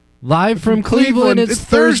Live from Cleveland, it's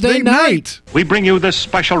Thursday night. We bring you this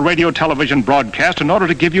special radio television broadcast in order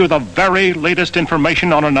to give you the very latest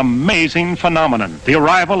information on an amazing phenomenon. The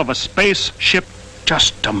arrival of a spaceship.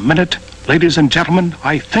 Just a minute. Ladies and gentlemen,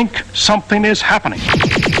 I think something is happening.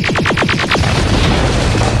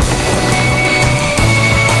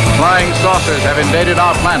 Flying saucers have invaded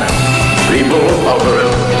our planet. People of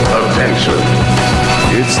Earth, attention.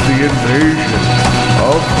 It's the invasion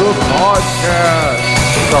of the podcast.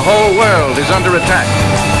 The whole world is under attack.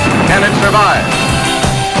 Can it survive?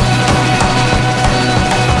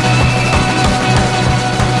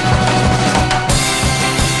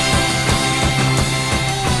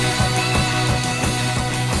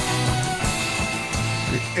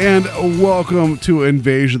 And welcome to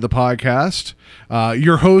Invasion of the Podcast.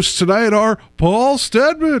 Your hosts tonight are Paul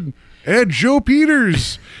Stedman and Joe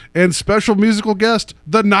Peters, and special musical guest,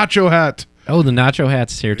 the Nacho Hat. Oh, the Nacho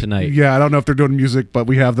Hat's here tonight. Yeah, I don't know if they're doing music, but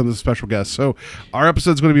we have them as special guests. So our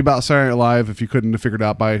episode's going to be about Saturday Night Live, if you couldn't have figured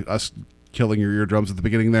out by us killing your eardrums at the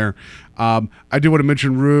beginning there. I do want to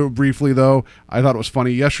mention real briefly, though, I thought it was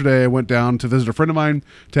funny. Yesterday, I went down to visit a friend of mine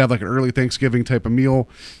to have like an early Thanksgiving type of meal,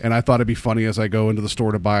 and I thought it'd be funny as I go into the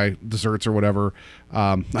store to buy desserts or whatever.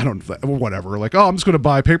 Whatever. Like, oh, I'm just going to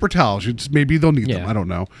buy paper towels. Maybe they'll need them. I don't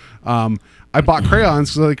know. I bought crayons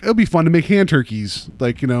because like it'll be fun to make hand turkeys,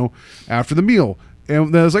 like, you know, after the meal.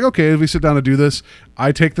 And then I was like, okay, if we sit down to do this,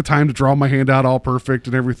 I take the time to draw my hand out all perfect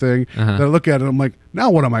and everything. Then I look at it, I'm like, now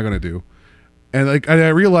what am I going to do? And like I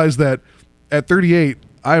realized that at 38,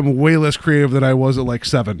 I'm way less creative than I was at like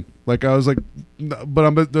 7. Like I was like, but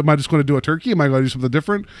am I just going to do a turkey? Am I going to do something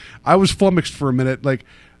different? I was flummoxed for a minute. Like,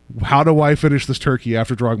 how do I finish this turkey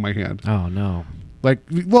after drawing my hand? Oh, no. Like,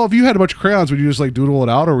 well, if you had a bunch of crayons, would you just like doodle it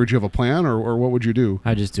out, or would you have a plan, or what would you do?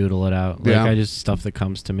 I just doodle it out. Like, I just stuff that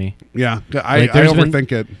comes to me. Yeah, I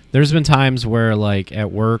overthink it. There's been times where, like,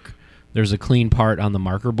 at work, there's a clean part on the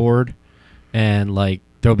marker board, and, like,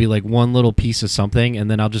 there'll be, like, one little piece of something,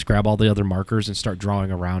 and then I'll just grab all the other markers and start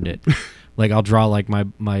drawing around it. Like, I'll draw, like, my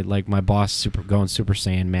boss going Super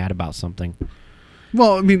Saiyan mad about something.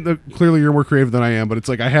 Well, I mean, clearly you're more creative than I am, but it's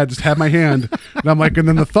like I just had my hand, and I'm like, and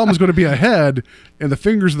then the thumb is going to be a head, and the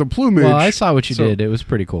fingers are the plumage. Well, I saw what you did. It was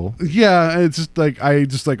pretty cool. Yeah, it's just like I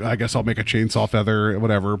guess I'll make a chainsaw feather,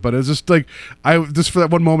 whatever. But it's just like for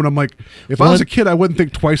that one moment, I'm like, if I was a kid, I wouldn't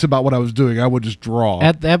think twice about what I was doing. I would just draw.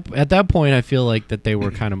 At that point, I feel like that they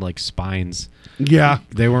were kind of like spines. Yeah,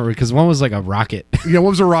 they weren't, because one was like a rocket. Yeah,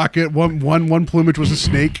 one was a rocket. One plumage was a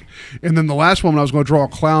snake, and then the last one I was going to draw a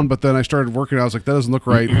clown, but then I started working. I was like, that doesn't look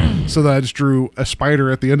right, so then I just drew a spider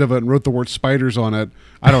at the end of it and wrote the word spiders on it.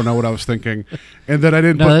 I don't know what I was thinking, and then I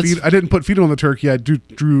didn't put feet on the turkey. I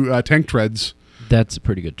drew tank treads. That's a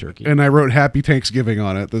pretty good turkey. And I wrote Happy Thanksgiving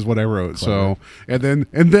on it. That's what I wrote. Clever. So, and then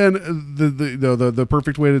the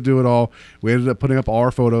perfect way to do it all, we ended up putting up all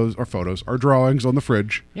our drawings on the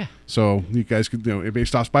fridge. Yeah. So you guys could, anybody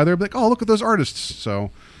stops by there, be like, oh, look at those artists.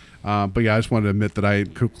 So, but yeah, I just wanted to admit that I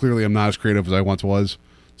clearly am not as creative as I once was.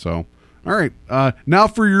 So, all right. Now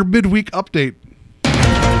for your midweek update.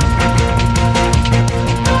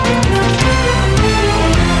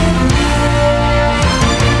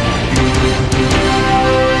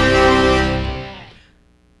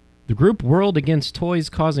 The group World Against Toys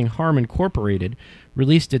Causing Harm Incorporated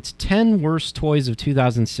released its 10 worst toys of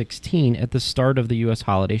 2016 at the start of the U.S.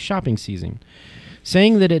 holiday shopping season,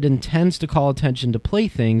 saying that it intends to call attention to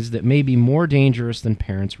playthings that may be more dangerous than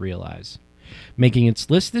parents realize. Making its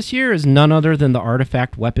list this year is none other than the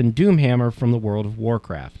artifact weapon Doomhammer from the World of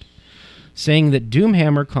Warcraft, saying that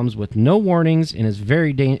Doomhammer comes with no warnings and is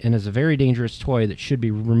a very dangerous toy that should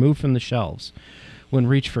be removed from the shelves. When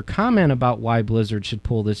reached for comment about why Blizzard should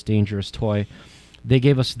pull this dangerous toy, they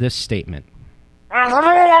gave us this statement.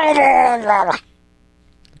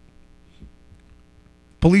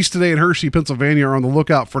 Police today in Hershey, Pennsylvania are on the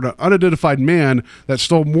lookout for an unidentified man that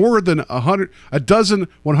stole more than a dozen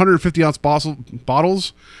 150-ounce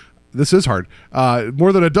bottles. This is hard.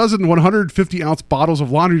 More than a dozen 150-ounce bottles of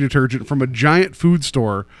laundry detergent from a giant food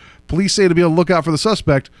store. Police say to be on the lookout for the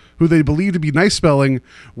suspect, who they believe to be nice-spelling,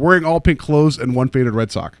 wearing all pink clothes and one faded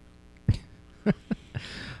red sock.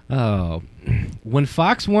 Oh. When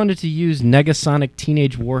Fox wanted to use Negasonic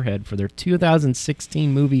Teenage Warhead for their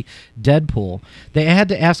 2016 movie Deadpool, they had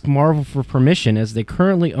to ask Marvel for permission, as they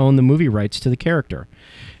currently own the movie rights to the character.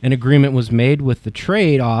 An agreement was made with the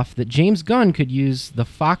trade-off that James Gunn could use the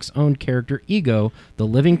Fox-owned character Ego, the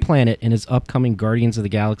living planet, in his upcoming Guardians of the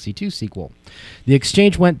Galaxy 2 sequel. The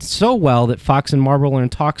exchange went so well that Fox and Marvel are in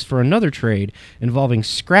talks for another trade involving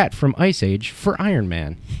Scrat from Ice Age for Iron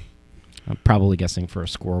Man. I'm probably guessing for a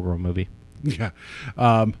Squirrel Girl movie. Yeah.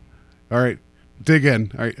 All right. dig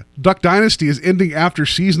in. All right. Duck Dynasty is ending after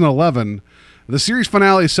season 11. The series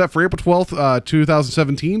finale is set for April 12th,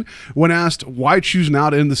 2017. When asked why choose now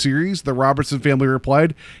to end the series, the Robertson family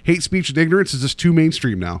replied, "Hate speech and ignorance is just too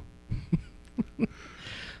mainstream now."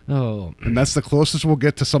 Oh, And that's the closest we'll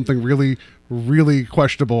get to something really, really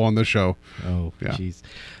questionable on this show. oh, Yeah. jeez.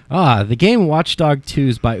 The game Watch Dogs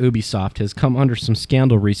 2 by Ubisoft has come under some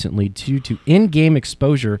scandal recently due to in-game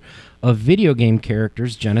exposure of video game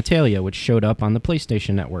characters' genitalia, which showed up on the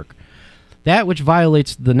PlayStation Network. That which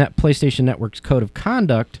violates the PlayStation Network's code of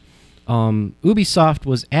conduct. Ubisoft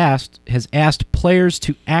has asked players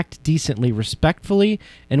to act decently, respectfully,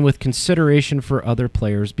 and with consideration for other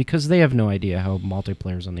players because they have no idea how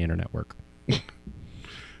multiplayers on the internet work.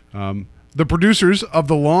 The producers of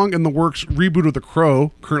the long-in-the-works reboot of The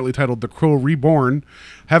Crow, currently titled The Crow Reborn,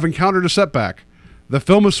 have encountered a setback. The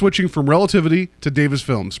film is switching from Relativity to Davis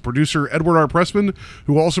Films. Producer Edward R. Pressman,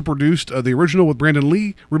 who also produced the original with Brandon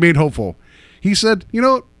Lee, remained hopeful. He said, "You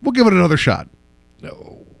know what? We'll give it another shot."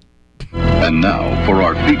 No. And now for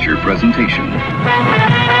our feature presentation.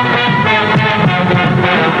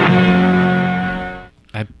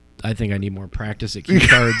 I think I need more practice at key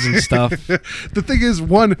cards and stuff. The thing is,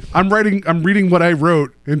 one, I'm reading what I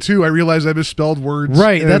wrote, and two, I realize I misspelled words.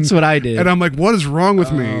 Right, and- that's what I did. And I'm like, what is wrong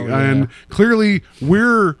with me? yeah. And clearly,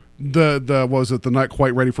 we're the what was it, the not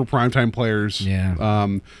quite ready for primetime players. Yeah.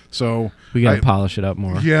 So We got to polish it up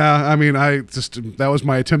more. Yeah, I mean, that was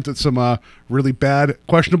my attempt at some really bad,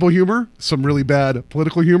 questionable humor, some really bad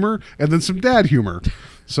political humor, and then some dad humor.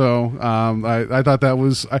 So I thought that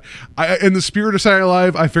was I in the spirit of Saturday Night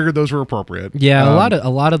Live, I figured those were appropriate. Yeah, a lot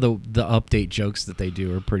of the update jokes that they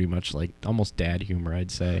do are pretty much like almost dad humor,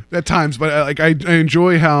 I'd say. At times, but I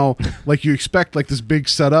enjoy how like you expect like this big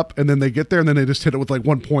setup, and then they get there, and then they just hit it with like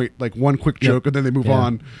one point, like one quick joke, and then they move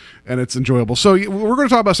on, and it's enjoyable. So we're going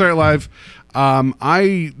to talk about Saturday Night Live.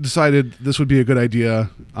 I decided this would be a good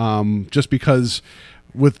idea, just because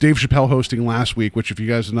with Dave Chappelle hosting last week, which if you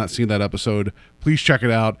guys have not seen that episode, please check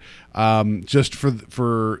it out. Just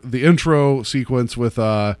for the intro sequence with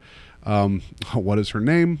what is her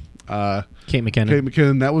name? Kate McKinnon. Kate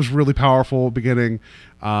McKinnon. That was really powerful beginning.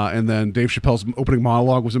 And then Dave Chappelle's opening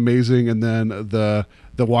monologue was amazing, and then the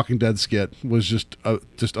Walking Dead skit was just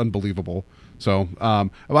unbelievable. So I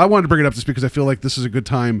wanted to bring it up just because I feel like this is a good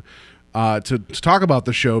time to talk about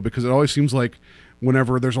the show, because it always seems like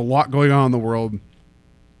whenever there's a lot going on in the world,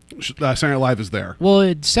 Saturday Night Live is there.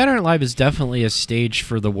 Well, Saturday Night Live is definitely a stage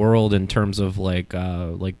for the world in terms of like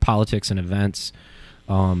politics and events.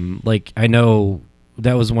 Like I know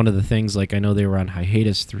that was one of the things. Like I know they were on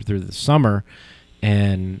hiatus through the summer,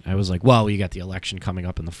 and I was like, well, you got the election coming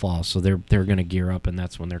up in the fall, so they're going to gear up, and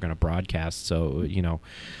that's when they're going to broadcast. So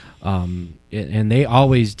and they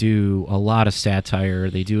always do a lot of satire.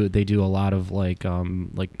 They do a lot of like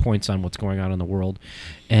points on what's going on in the world,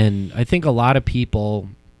 and I think a lot of people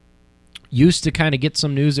used to kind of get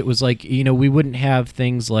some news. It was like, we wouldn't have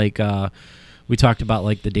things like we talked about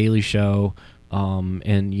like the Daily Show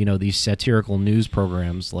and these satirical news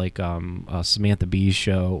programs like Samantha Bee's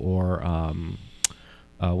show or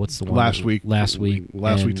what's the one Last Week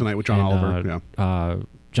Tonight with John Oliver.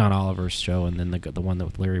 John Oliver's show, and then the one that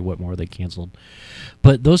with Larry Whitmore they canceled.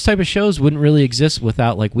 But those type of shows wouldn't really exist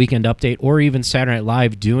without like Weekend Update or even Saturday Night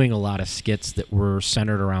Live doing a lot of skits that were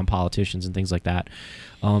centered around politicians and things like that.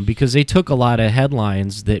 Because they took a lot of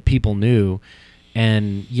headlines that people knew,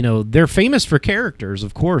 and they're famous for characters,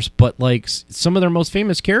 of course, but like some of their most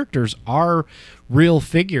famous characters are real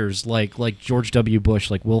figures, like George W. Bush.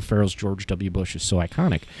 Like Will Ferrell's George W. Bush is so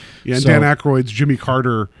iconic. Yeah, and Dan Aykroyd's Jimmy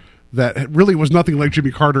Carter, that really was nothing like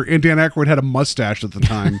Jimmy Carter, and Dan Aykroyd had a mustache at the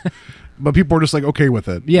time, but people were just like okay with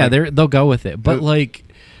it. Yeah, like, they'll go with it, but like.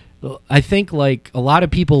 I think like a lot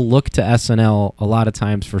of people look to SNL a lot of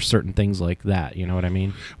times for certain things like that. You know what I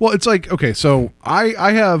mean? Well, it's like, okay, so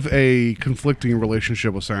I have a conflicting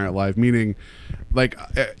relationship with Saturday Night Live, meaning like,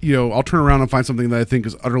 I'll turn around and find something that I think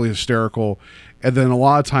is utterly hysterical. And then a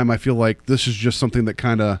lot of time I feel like this is just something that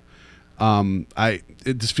kind of,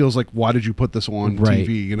 it just feels like, why did you put this on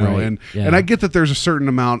TV? Right, and I get that there's a certain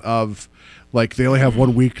amount of like, they only have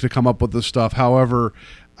 1 week to come up with this stuff. However,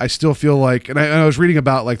 I still feel like, and I was reading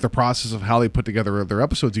about like the process of how they put together their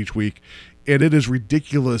episodes each week, and it is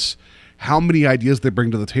ridiculous how many ideas they bring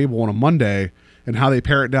to the table on a Monday and how they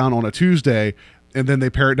pare it down on a Tuesday, and then they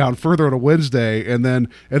pare it down further on a Wednesday, and then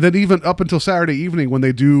even up until Saturday evening when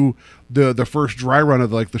they do the first dry run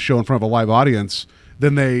of like the show in front of a live audience.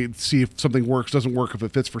 Then they see if something works, doesn't work, if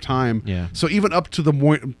it fits for time. Yeah. So even up to the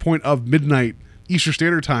point of midnight Eastern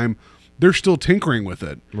Standard Time, they're still tinkering with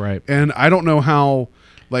it. Right. And I don't know how.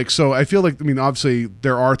 Like, so I feel like, I mean, obviously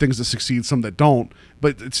there are things that succeed, some that don't,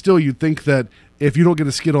 but it's still, you'd think that if you don't get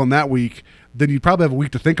a skit on that week, then you'd probably have a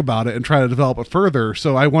week to think about it and try to develop it further.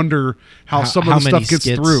 So I wonder how some of the many stuff gets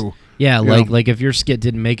skits, through. Yeah, you know? like if your skit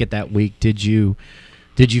didn't make it that week, did you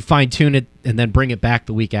fine tune it and then bring it back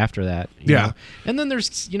the week after that? You Yeah. know? And then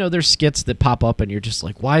there's skits that pop up and you're just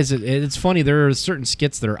like, why is it? It's funny. There are certain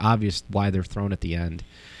skits that are obvious why they're thrown at the end.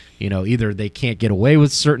 You know, either they can't get away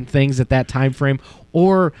with certain things at that time frame,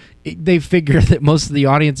 or they figure that most of the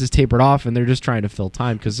audience is tapered off and they're just trying to fill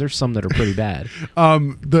time, because there's some that are pretty bad.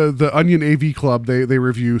 The Onion AV Club, they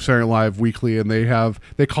review Saturday Night Live weekly, and they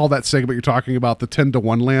call that segment you're talking about the 10 to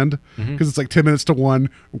 1 land, because it's like 10 minutes to 1.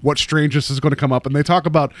 What strangeness is going to come up, and they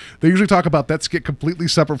usually talk about that skit completely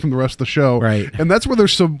separate from the rest of the show, Right? And that's where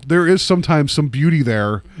there is sometimes some beauty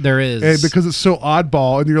there. There is, and because it's so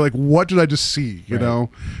oddball, and you're like, what did I just see? You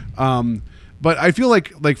know. But I feel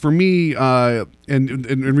like for me,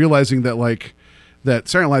 and realizing that that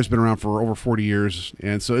Saturday Night Live's been around for over 40 years,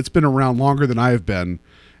 and so it's been around longer than I have been,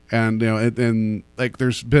 and and like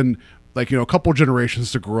there's been a couple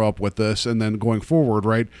generations to grow up with this, and then going forward,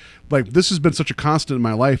 right? Like this has been such a constant in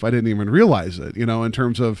my life, I didn't even realize it, in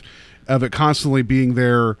terms of it constantly being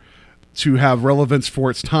there to have relevance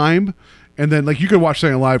for its time. And then, you could watch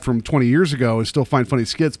Saturday Night Live from 20 years ago and still find funny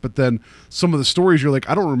skits, but then some of the stories you're like,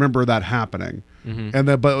 I don't remember that happening. And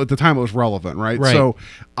then, but at the time it was relevant, right? So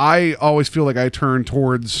I always feel like I turn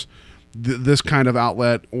towards this kind of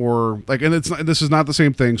outlet, or and this is not the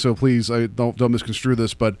same thing. So please, don't misconstrue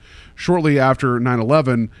this. But shortly after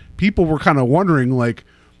 9/11, people were kind of wondering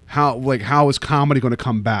how is comedy going to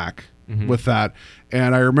come back with that.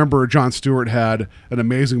 And I remember Jon Stewart had an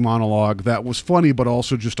amazing monologue that was funny, but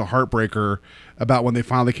also just a heartbreaker about when they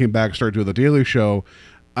finally came back and started doing The Daily Show.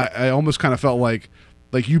 I almost kind of felt like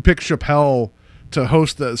you picked Chappelle to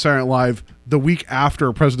host the Saturday Night Live the week after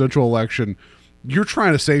a presidential election. You're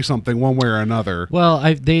trying to say something one way or another. Well,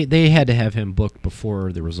 they had to have him booked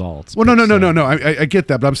before the results. Well, no. I get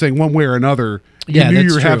that, but I'm saying one way or another. You knew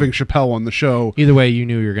you were having Chappelle on the show. Either way, you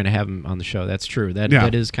knew you were going to have him on the show. That's true.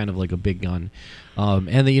 That is kind of like a big gun.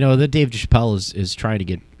 And the Dave Chappelle is trying to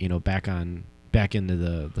get back into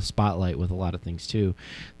the spotlight with a lot of things too.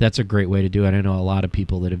 That's a great way to do it. I know a lot of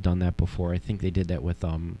people that have done that before. I think they did that with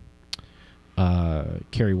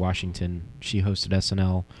Kerry Washington. She hosted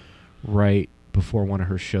SNL right before one of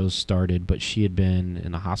her shows started, but she had been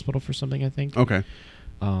in the hospital for something, I think. Okay.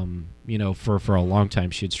 For a long time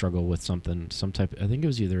she had struggled with some type, I think it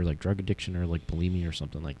was either like drug addiction or like bulimia or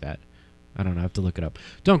something like that. I don't know, I have to look it up.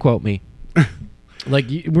 Don't quote me.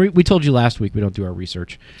 We told you last week we don't do our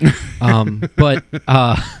research. But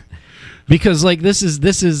because this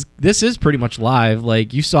is pretty much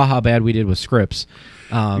live. You saw how bad we did with scripts.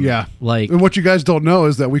 And what you guys don't know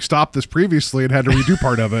is that we stopped this previously and had to redo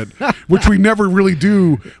part of it, which we never really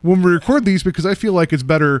do when we record these, because I feel like it's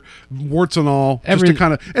better, warts and all, just to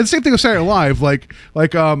kind of. And same thing with Saturday Night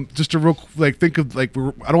Live, just to think of I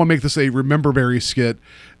don't want to make this a Remember Barry skit,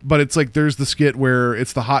 but it's there's the skit where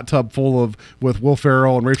it's the hot tub full with Will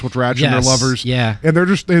Ferrell and Rachel Dratch and their lovers,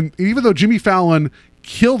 and even though Jimmy Fallon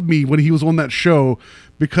killed me when he was on that show,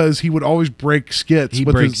 because he would always break skits. He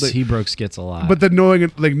broke skits a lot. But then knowing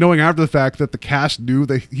after the fact that the cast knew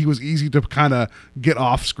that he was easy to kind of get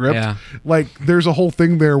off script. Yeah. There's a whole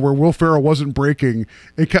thing there where Will Ferrell wasn't breaking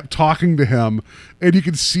and kept talking to him, and you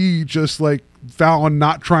could see just Fallon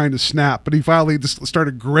not trying to snap, but he finally just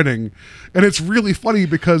started grinning, and it's really funny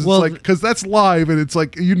because because that's live, and it's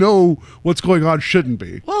what's going on shouldn't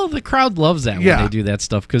be. Well, the crowd loves that when they do that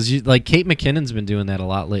stuff, because Kate McKinnon's been doing that a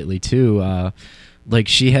lot lately too.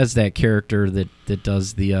 She has that character that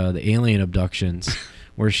does the alien abductions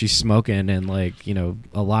where she's smoking, and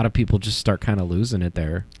a lot of people just start kind of losing it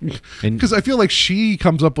there. Because I feel like she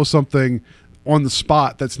comes up with something on the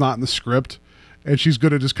spot that's not in the script, and she's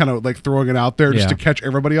good at just kind of throwing it out there just to catch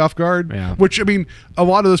everybody off guard. Yeah. Which, I mean, a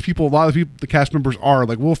lot of the cast members are.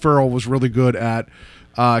 Will Ferrell was really good at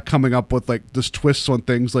coming up with this twists on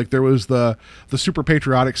things. There was the super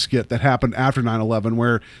patriotic skit that happened after 9/11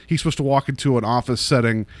 where he's supposed to walk into an office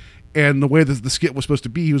setting, and the way that the skit was supposed to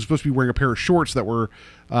be, he was supposed to be wearing a pair of shorts that were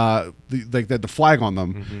they had the flag on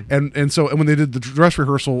them, and so when they did the dress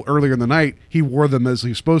rehearsal earlier in the night, he wore them as he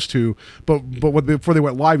was supposed to, but before they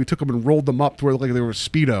went live, he took them and rolled them up to where they were a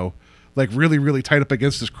Speedo, really, really tight up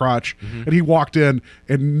against his crotch. And he walked in,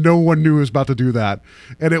 and no one knew he was about to do that.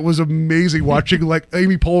 And it was amazing watching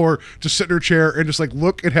Amy Poehler just sit in her chair and just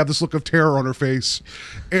look and have this look of terror on her face,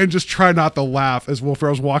 and just try not to laugh as Will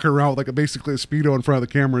Ferrell's walking around with basically a Speedo in front of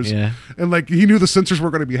the cameras. Yeah. And he knew the censors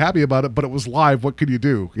weren't going to be happy about it, but it was live. What could you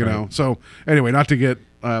do? You know? So anyway, not to get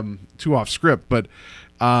too off script, but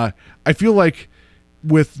I feel like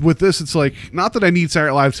with this, it's like, not that I need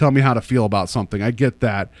Saturday Night Live to tell me how to feel about something. I get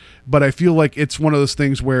that, but I feel like it's one of those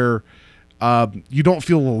things where you don't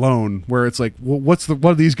feel alone. Where it's like, well, what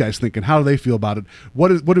are these guys thinking? How do they feel about it? What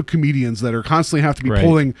do comedians that are constantly have to be Right.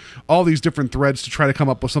 pulling all these different threads to try to come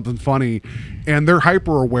up with something funny, and they're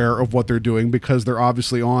hyper aware of what they're doing because they're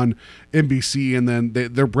obviously on NBC, and then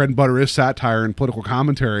their bread and butter is satire and political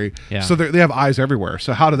commentary. Yeah. So they have eyes everywhere.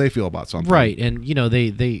 So how do they feel about something? Right, and you know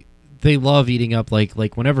they love eating up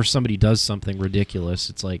like whenever somebody does something ridiculous,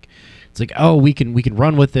 it's like oh, we can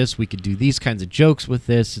run with this, we could do these kinds of jokes with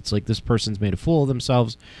this. It's like this person's made a fool of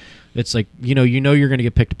themselves. It's like you know you're going to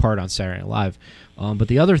get picked apart on Saturday Night Live. But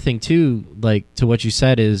the other thing too, like to what you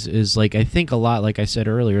said is like I think a lot, like I said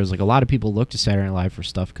earlier, is like a lot of people look to Saturday Night Live for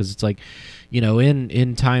stuff because it's like, you know,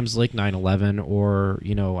 in times like 9/11, or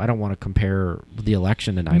you know, I don't want to compare the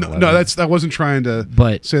election to 9/11. No, that wasn't trying to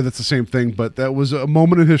But- say that's the same thing, but that was a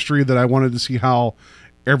moment in history that I wanted to see how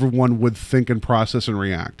everyone would think and process and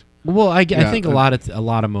react. Well, I Yeah, think a lot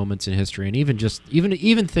of moments in history, and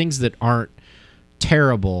even things that aren't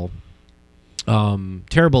terrible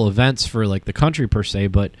events for like the country per se,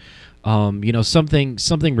 but you know, something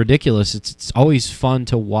ridiculous. It's always fun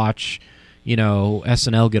to watch, you know,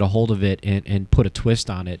 SNL get a hold of it and put a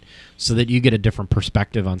twist on it so that you get a different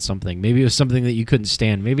perspective on something. Maybe it was something that you couldn't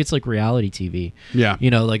stand. Maybe it's like reality TV. Yeah.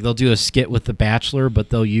 You know, like they'll do a skit with The Bachelor,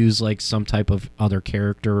 but they'll use like some type of other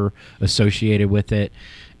character associated with it.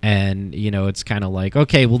 And, you know, it's kind of like,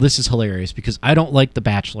 okay, well, this is hilarious because I don't like The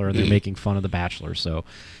Bachelor and they're making fun of The Bachelor. So,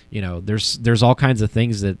 you know, there's all kinds of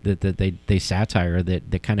things that they satire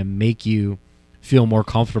that kind of make you feel more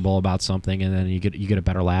comfortable about something, and then you get a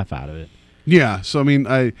better laugh out of it. Yeah, so I mean,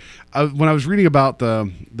 I when I was reading about the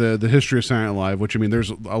history of Saturday Night Live, which I mean, there's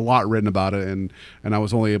a lot written about it, and I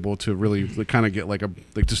was only able to really kind of get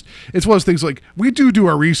just it's one of those things like we do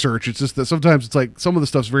our research. It's just that sometimes it's like some of the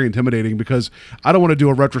stuff's very intimidating because I don't want to do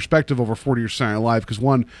a retrospective over 40 years of Saturday Night Live because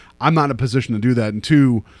one, I'm not in a position to do that, and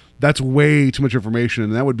two, that's way too much information,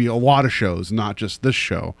 and that would be a lot of shows, not just this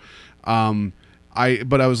show. But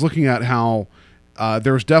I was looking at how.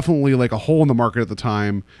 There was definitely like a hole in the market at the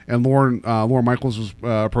time, and Lorne Michaels was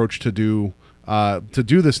approached to do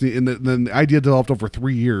this, and the idea developed over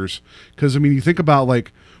 3 years. Because I mean, you think about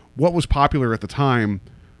like what was popular at the time.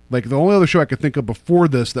 Like the only other show I could think of before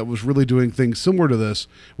this that was really doing things similar to this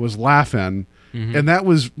was Laugh-In, and that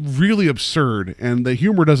was really absurd, and the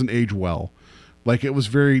humor doesn't age well. Like it was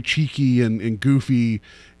very cheeky and goofy.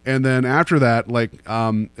 And then after that, like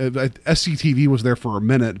SCTV was there for a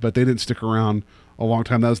minute, but they didn't stick around a long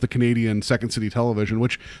time. That was the Canadian Second City Television,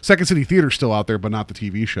 which Second City Theater's still out there, but not the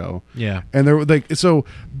TV show. Yeah. And there were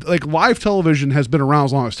like live television has been around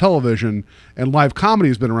as long as television, and live comedy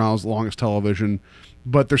has been around as long as television.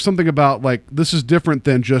 But there's something about like this is different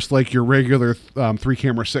than just like your regular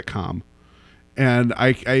 3-camera sitcom. And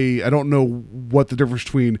I don't know what the difference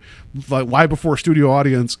between like live before a studio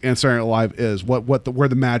audience and Saturday Night Live is. Where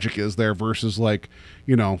the magic is there versus like,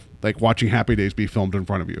 you know, like watching Happy Days be filmed in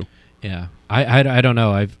front of you. Yeah, I don't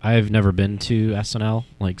know. I've never been to SNL,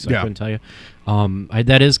 like, so I couldn't tell you.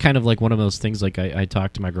 That is kind of like one of those things. Like I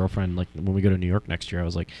talked to my girlfriend, like when we go to New York next year, I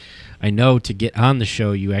was like, I know to get on the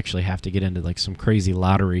show, you actually have to get into like some crazy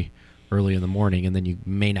lottery early in the morning, and then you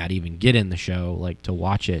may not even get in the show like to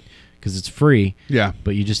watch it because it's free. Yeah,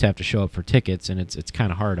 but you just have to show up for tickets, and it's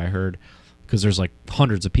kind of hard. I heard because there's like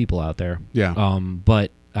hundreds of people out there. Yeah. But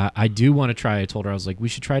I do want to try. I told her I was like, we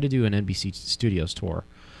should try to do an NBC Studios tour.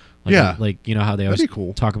 Like, yeah, like you know how they always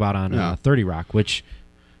cool. talk about on 30 Rock, which,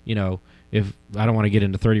 you know, if I don't want to get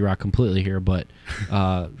into 30 Rock completely here, but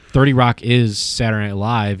 30 Rock is Saturday Night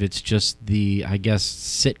Live. It's just the, I guess,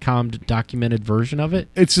 sitcom documented version of it.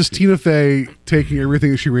 It's just Tina Fey taking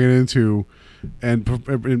everything that she ran into and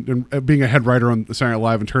being a head writer on Saturday Night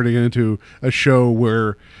Live and turning it into a show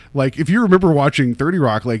where, like, if you remember watching 30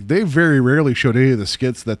 Rock, like, they very rarely showed any of the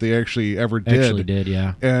skits that they actually ever did. Actually did,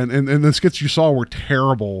 yeah. And the skits you saw were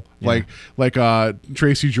terrible. Yeah. Like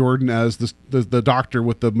Tracy Jordan as the doctor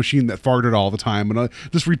with the machine that farted all the time, and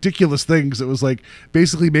just ridiculous things. It was like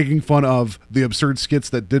basically making fun of the absurd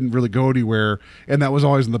skits that didn't really go anywhere, and that was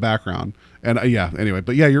always in the background. And anyway,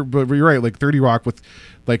 but you're right. Like 30 Rock with,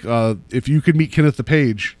 like, if you could meet Kenneth the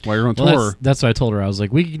Page while you're on tour. That's what I told her. I was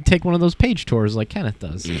like, we can take one of those Page tours like Kenneth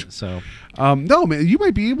does. So, no, man, you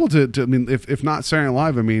might be able to. I mean, if not Saturday Night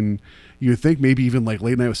Live, I mean, you think maybe even like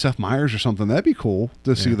Late Night with Seth Meyers or something. That'd be cool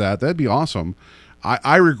to see that. That'd be awesome.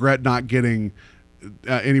 I regret not getting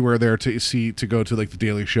anywhere there to go to like the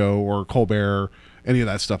Daily Show or Colbert any of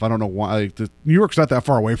that stuff. I don't know why. New York's not that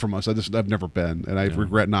far away from us. I've never been, and I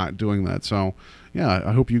regret not doing that. So, yeah,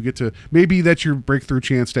 I hope you get to. Maybe that's your breakthrough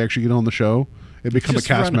chance to actually get on the show and become Just a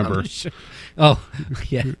cast run on member. the show. Oh,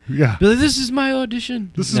 yeah. Yeah. But this is my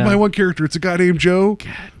audition. This is my one character. It's a guy named Joe.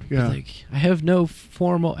 Yeah. Like, I have no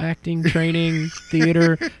formal acting training,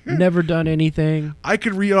 theater, never done anything. I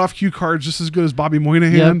could read off cue cards just as good as Bobby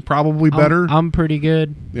Moynihan, Yep. probably better. I'm pretty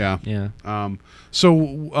good. Yeah. Yeah. So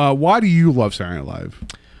why do you love Saturday Night Live?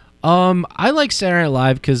 I like Saturday Night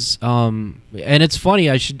Live because, and it's funny.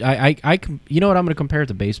 I you know what? I'm going to compare it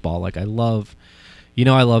to baseball. Like, I love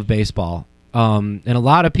baseball. And a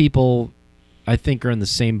lot of people, I think, are in the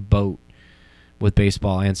same boat with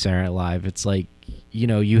baseball and Saturday Night Live. It's like,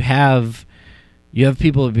 you have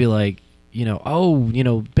people that be like,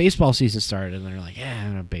 baseball season started, and they're like,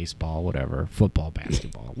 yeah, baseball, whatever, football,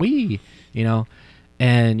 basketball,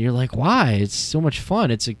 and you're like, why? It's so much fun.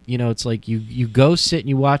 It's it's like you go sit and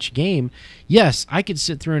you watch a game. Yes, I could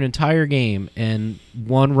sit through an entire game and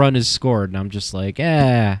one run is scored, and I'm just like,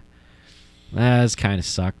 that's kind of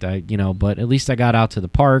sucked. But at least I got out to the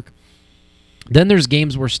park. Then there's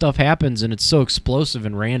games where stuff happens and it's so explosive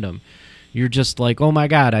and random. You're just like, oh my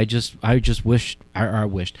God, I just witnessed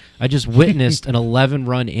an 11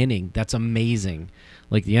 run inning. That's amazing.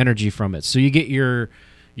 Like the energy from it. So you get your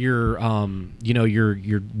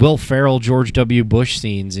Will Ferrell, George W. Bush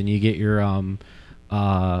scenes, and you get your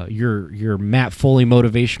Matt Foley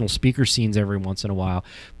motivational speaker scenes every once in a while.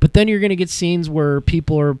 But then you're going to get scenes where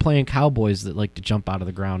people are playing cowboys that like to jump out of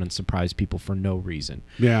the ground and surprise people for no reason.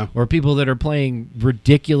 Yeah. Or people that are playing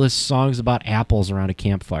ridiculous songs about apples around a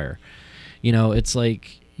campfire. It's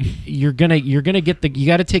like you're gonna get you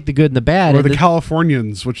got to take the good and the bad. Or the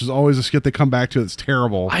Californians, which is always a skit they come back to. It's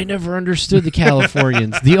terrible. I never understood the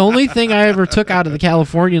Californians. The only thing I ever took out of the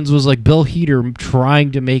Californians was like Bill Hader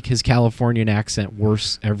trying to make his Californian accent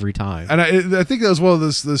worse every time. And I think that was one of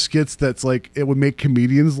those skits that's like it would make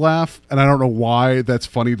comedians laugh, and I don't know why that's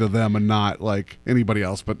funny to them and not like anybody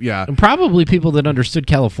else. But yeah, And probably people that understood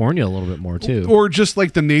California a little bit more too. or just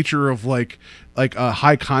like the nature of like a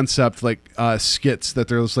high concept skits that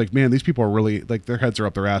they're just like, man, these people are really like their heads are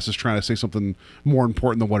up their asses trying to say something more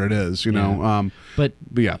important than what it is, know. But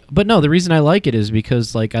yeah, but no, the reason I like it is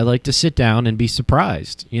because like I like to sit down and be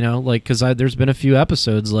surprised, because there's been a few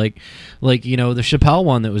episodes like the Chappelle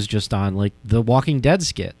one that was just on, like the Walking Dead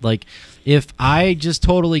skit. Like if I just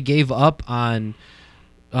totally gave up on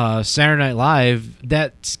Saturday Night Live,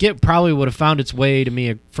 that skit probably would have found its way to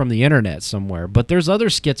me from the internet somewhere. But there's other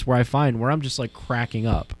skits where I find where I'm just like cracking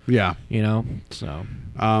up. Yeah, So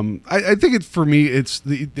I think for me it's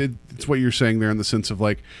what you're saying there in the sense of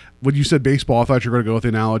like when you said baseball, I thought you were going to go with the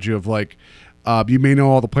analogy of like you may know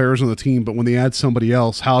all the players on the team, but when they add somebody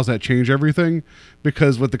else, how does that change everything?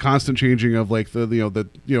 Because with the constant changing of like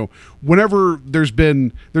whenever there's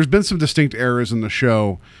been some distinct eras in the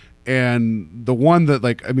show. And the one that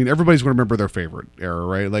everybody's going to remember their favorite era,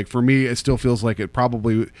 right? Like for me, it still feels like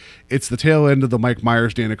it's the tail end of the Mike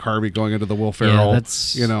Myers, Dana Carvey going into the Will Ferrell.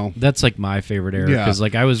 Yeah, that's like my favorite era because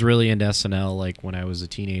like I was really into SNL like when I was a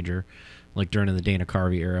teenager, like during the Dana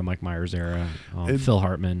Carvey era, Mike Myers era, Phil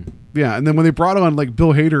Hartman. Yeah, and then when they brought on like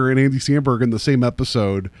Bill Hader and Andy Samberg in the same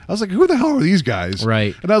episode, I was like, who the hell are these guys?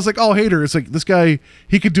 Right. And I was like, oh, Hader, it's like this guy,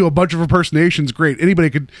 he could do a bunch of impersonations, great. Anybody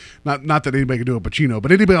could, not that anybody could do a Pacino,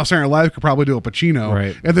 but anybody on Saturday Night Live could probably do a Pacino.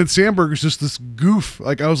 Right. And then Samberg is just this goof.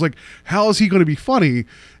 Like I was like, how is he going to be funny?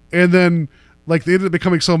 And then like they ended up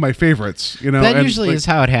becoming some of my favorites, That usually is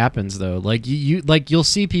how it happens though. Like you'll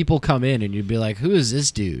see people come in and you'd be like, who is this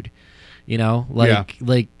dude?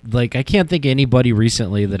 Like I can't think of anybody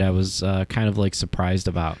recently that I was kind of like surprised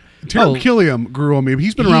about. Terry Gilliam grew on me.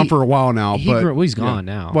 He's been around for a while now. He's gone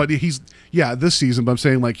now. But he's this season. But I'm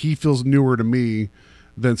saying like he feels newer to me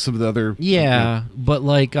than some of the other. Yeah, but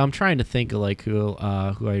like I'm trying to think of like who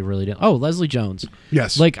I really didn't. Oh, Leslie Jones.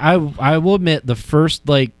 Yes. Like I will admit the first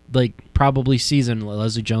like probably season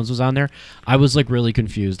Leslie Jones was on there, I was like really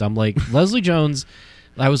confused. I'm like Leslie Jones.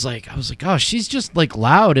 I was like, oh, she's just like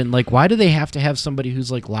loud, and like, why do they have to have somebody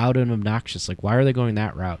who's like loud and obnoxious? Like, why are they going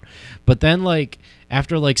that route? But then like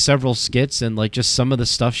after like several skits and like just some of the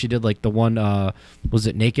stuff she did, like the one was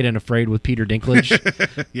it Naked and Afraid with Peter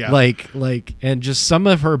Dinklage? Yeah. Like and just some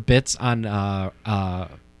of her bits on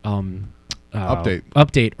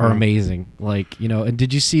Update are amazing. Like, and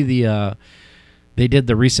did you see they did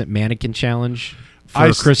the recent mannequin challenge?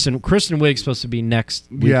 Kristen Wiig's supposed to be next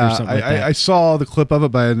week or something like that. I saw the clip of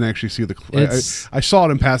it, but I didn't actually see the clip. I saw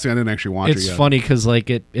it in passing. I didn't actually watch it yet. It's funny because like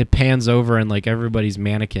it pans over and like everybody's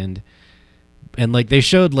mannequined, And like they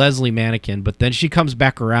showed Leslie mannequin, but then she comes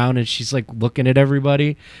back around and she's like looking at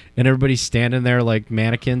everybody, and everybody's standing there like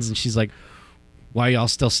mannequins, and she's like, "Why are y'all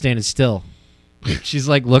still standing still?" She's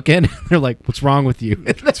like looking. They're like, "What's wrong with you?"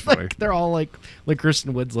 And That's funny. like, they're all like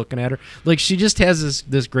Kristen Wiig's looking at her. Like she just has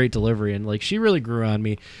this great delivery, and like she really grew on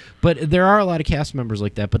me. But there are a lot of cast members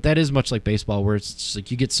like that. But that is much like baseball, where it's just like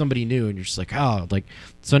you get somebody new, and you're just like, oh, like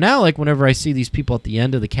so now like whenever I see these people at the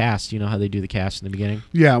end of the cast, you know how they do the cast in the beginning.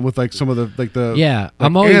 Yeah, with like some of the Yeah, like,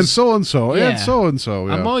 I'm always and so and so Yeah. and so and so.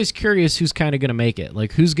 I'm always curious who's kind of gonna make it.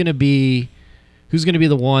 Like who's gonna be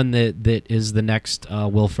the one that is the next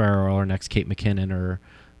Will Ferrell or next Kate McKinnon or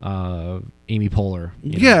Amy Poehler.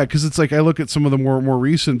 You know? Yeah, because it's like I look at some of the more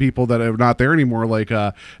recent people that are not there anymore, like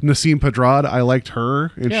Nasim Pedrad. I liked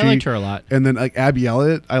her, and I liked her a lot. And then like Abby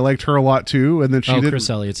Elliott, I liked her a lot too. And then she did Chris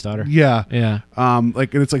Elliott's daughter. Yeah, Yeah.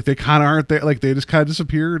 Like, and it's like they kind of aren't there. Like they just kind of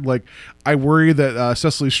disappeared. Like I worry that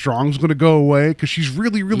Cecily Strong's going to go away because she's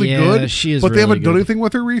really Yeah, good. she is but they really haven't done good. anything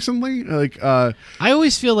with her recently. Like I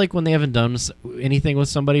always feel like when they haven't done anything with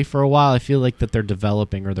somebody for a while, I feel like that they're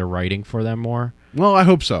developing or they're writing for them more. well, I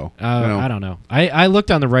hope so. I don't know. I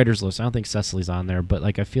looked on the writers list. I don't think Cecily's on there, but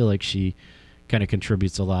like I feel like she kind of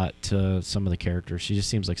contributes a lot to some of the characters. She just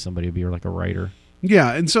seems like somebody to be like a writer.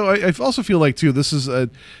 Yeah, and so I also feel like too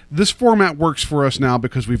this format works for us now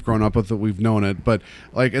because we've grown up with it, we've known it. But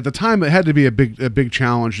like at the time, it had to be a big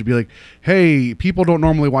challenge to be like, hey, people don't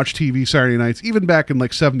normally watch TV Saturday nights. Even back in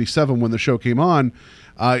like '77 when the show came on,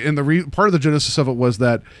 and part of the genesis of it was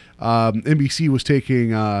that NBC was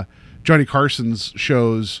taking Johnny Carson's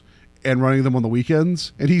shows and running them on the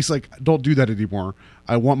weekends, and he's like, don't do that anymore.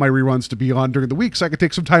 I want my reruns to be on during the week so I could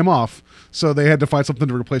take some time off. So they had to find something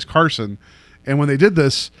to replace Carson. And when they did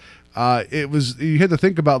this, you had to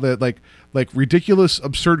think about that like ridiculous,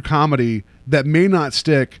 absurd comedy that may not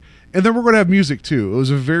stick. And then we're going to have music too. It was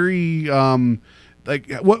a very can't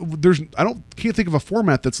think of a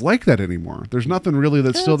format that's like that anymore. There's nothing really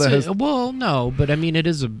that's still that has. Well, no, but I mean, it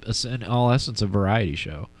is in all essence a variety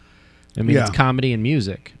show. I mean, Yeah. it's comedy and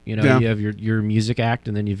music. You know, Yeah. you have your music act,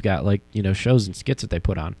 and then you've got like shows and skits that they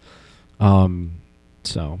put on.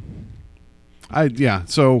 So I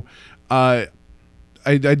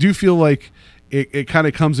do feel like it kind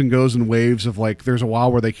of comes and goes in waves of like there's a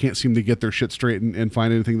while where they can't seem to get their shit straight and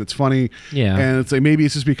find anything that's funny. Yeah. And it's like maybe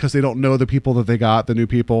it's just because they don't know the people that they got, the new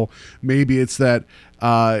people. Maybe it's that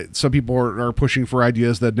some people are pushing for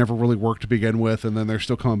ideas that never really worked to begin with, and then they're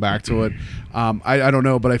still coming back to it. I don't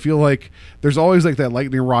know, but I feel like there's always like that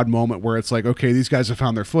lightning rod moment where it's like, okay, these guys have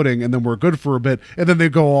found their footing, and then we're good for a bit, and then they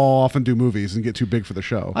go all off and do movies and get too big for the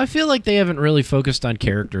show. I feel like they haven't really focused on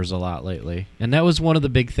characters a lot lately, and that was one of the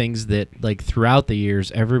big things that like throughout the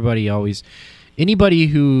years, anybody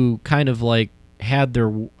who kind of like had their,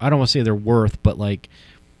 I don't want to say their worth, but like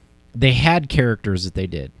they had characters that they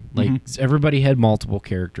did. Like everybody had multiple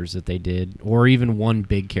characters that they did, or even one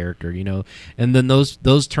big character, and then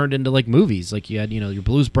those turned into like movies. Like you had, your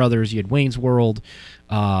Blues Brothers, you had Wayne's World,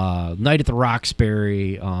 Night at the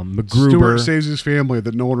Roxbury, MacGruber. Stewart Saves His Family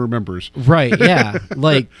that no one remembers. Right? Yeah,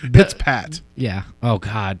 like It's Pat. Yeah. Oh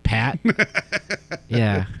God, Pat.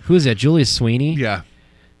 Yeah. Who is that? Julius Sweeney. Yeah.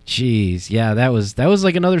 Jeez. Yeah, that was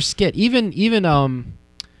like another skit. Even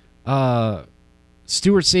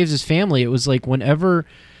Stewart Saves His Family. It was like whenever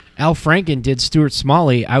Al Franken did Stuart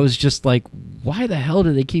Smalley, I was just like, why the hell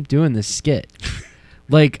do they keep doing this skit?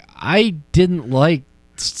 Like, I didn't like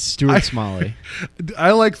Stuart Smalley.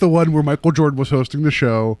 I like the one where Michael Jordan was hosting the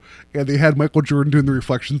show, and they had Michael Jordan doing the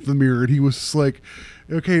reflections in the mirror, and he was just like,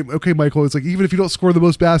 okay, Michael, it's like, even if you don't score the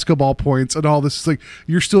most basketball points and all this, it's like,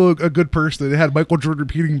 you're still a good person. And they had Michael Jordan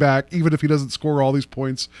repeating back, even if he doesn't score all these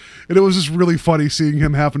points. And it was just really funny seeing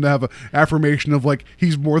him having to have an affirmation of like,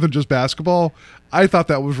 he's more than just basketball. I thought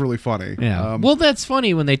that was really funny. Yeah. Well, that's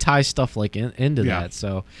funny when they tie stuff like into Yeah. that.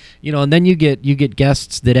 So, and then you get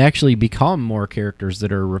guests that actually become more characters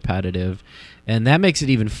that are repetitive. And that makes it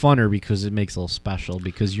even funner because it makes it a little special,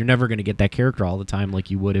 because you're never going to get that character all the time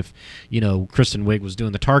like you would if, Kristen Wiig was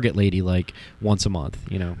doing the Target lady like once a month,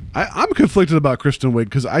 I'm conflicted about Kristen Wiig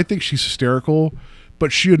because I think she's hysterical,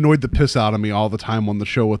 but she annoyed the piss out of me all the time on the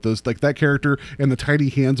show with those, like that character and the tiny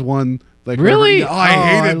hands one. Like really? I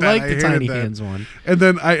hated that. I like the hated tiny that. hands one. And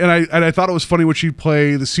then I thought it was funny when she'd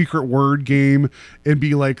play the secret word game and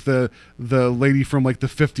be like the lady from like the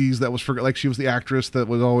 50s that was like she was the actress that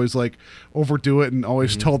would always like overdo it and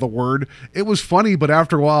always tell the word. It was funny, but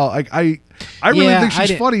after a while, I really think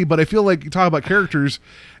she's funny, but I feel like you talk about characters.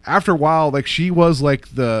 After a while, like she was like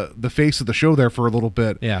the face of the show there for a little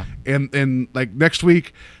bit. Yeah. And like next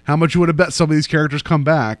week, how much you would have bet some of these characters come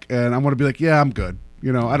back? And I'm gonna be like, yeah, I'm good.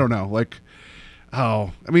 I don't know. Like,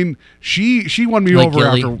 Oh, I mean, she won me Like over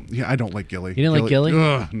Gilly? after. Yeah, I don't like Gilly. You didn't like Gilly?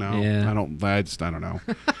 Ugh, no, Yeah. I don't. I don't know.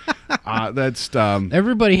 That's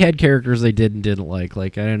Everybody had characters they did and didn't like.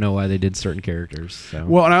 Like, I don't know why they did certain characters. So.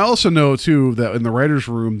 well, and I also know too that in the writers'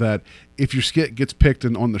 room that if your skit gets picked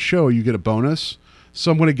on the show, you get a bonus. So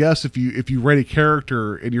I'm going to guess if you write a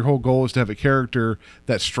character and your whole goal is to have a character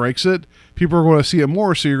that strikes it, people are going to see it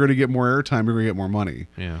more. So you're going to get more airtime. You're going to get more money.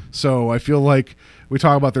 Yeah. So I feel like we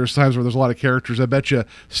talk about there's times where there's a lot of characters. I bet you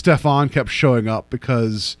Stefan kept showing up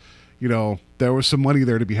because, you know, there was some money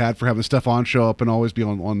there to be had for having Stefan show up and always be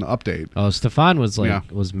on the update. Oh, Stefan was like Yeah.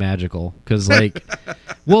 was magical because like,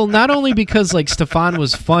 well, not only because like Stefan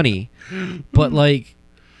was funny, but like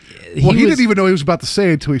He didn't even know he was about to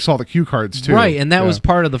say until he saw the cue cards too. right, and that Yeah. was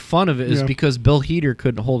part of the fun of it is Yeah. because Bill Hader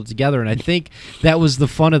couldn't hold it together, and I think that was the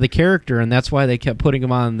fun of the character, and that's why they kept putting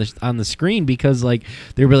him on the screen because like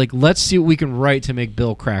they were like, let's see what we can write to make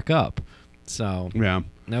Bill crack up. So Yeah.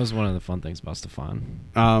 that was one of the fun things about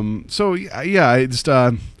Stefan. So yeah, I just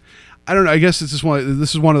I don't know. I guess it's just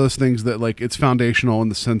this is one of those things that like it's foundational in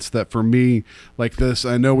the sense that for me, like this,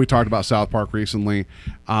 I know we talked about South Park recently.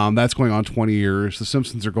 That's going on 20 years. The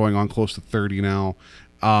Simpsons are going on close to 30 now.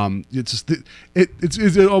 It's just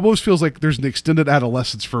it almost feels like there's an extended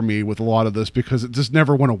adolescence for me with a lot of this because it just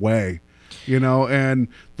never went away. You know, and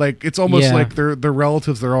like it's almost Yeah. like their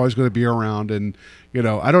relatives they're always going to be around, and you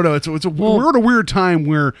know I don't know. We're in a weird time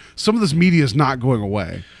where some of this media is not going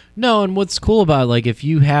away. No, and what's cool about it, like if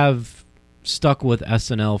you have stuck with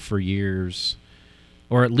SNL for years,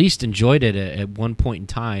 or at least enjoyed it at one point in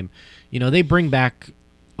time, you know they bring back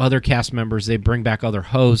other cast members, they bring back other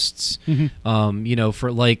hosts. You know,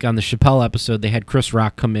 for like on the Chappelle episode, they had Chris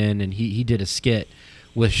Rock come in and he did a skit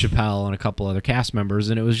with Chappelle and a couple other cast members,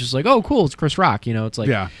 and it was just like, oh, cool, it's Chris Rock. You know, it's like,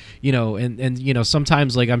 Yeah. you know, and you know,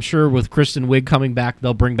 sometimes like I'm sure with Kristen Wiig coming back,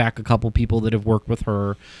 they'll bring back a couple people that have worked with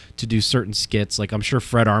her to do certain skits. Like I'm sure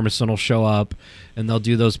Fred Armisen will show up, and they'll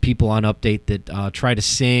do those people on Update that try to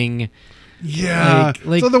sing. Yeah,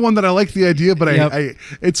 Like- it's another one that I like the idea, but Yep. I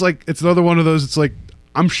it's like it's another one of those. It's like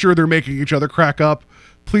I'm sure they're making each other crack up.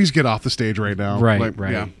 Please get off the stage right now. Right, Like,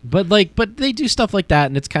 right. Yeah. But they do stuff like that,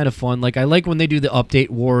 and it's kind of fun. Like I like when they do the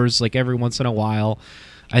Update Wars, like every once in a while.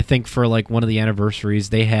 I think for like one of the anniversaries,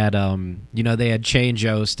 they had you know, they had Che and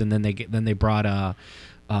Jost, and then they brought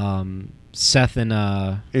Seth and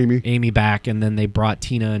Amy back, and then they brought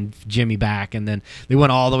Tina and Jimmy back, and then they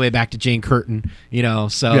went all the way back to Jane Curtin. You know,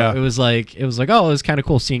 so Yeah. it was like oh, it was kind of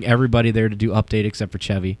cool seeing everybody there to do Update except for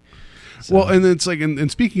Chevy. So- Well, and it's like,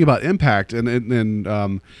 and speaking about impact, and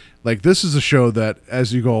like this is a show that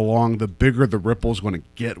as you go along, the bigger the ripple is going to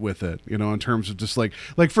get with it. You know, in terms of just like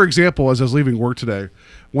for example, as I was leaving work today,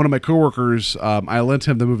 one of my coworkers, I lent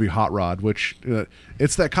him the movie Hot Rod, which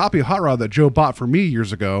it's that copy of Hot Rod that Joe bought for me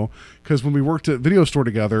years ago. Because when we worked at Video Store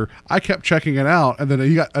together, I kept checking it out, and then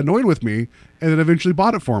he got annoyed with me, and then eventually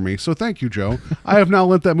bought it for me. So thank you, Joe. I have now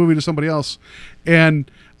lent that movie to somebody else, and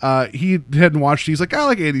he hadn't watched it. He's like, I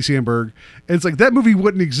like Andy Samberg. And it's like that movie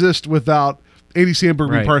wouldn't exist without Andy Samberg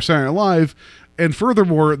being Right. part of Saturday Night Live. And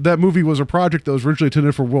furthermore, that movie was a project that was originally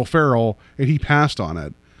intended for Will Ferrell, and he passed on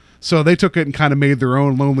it. So they took it and kind of made their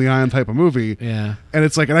own Lonely Island type of movie. yeah. And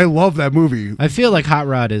it's like, and I love that movie. I feel like Hot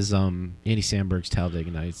Rod is Andy Samberg's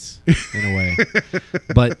Talladega Nights in a way,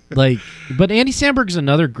 but Andy Samberg's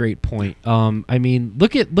another great point. I mean,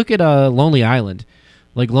 look at Lonely Island,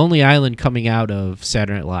 like Lonely Island coming out of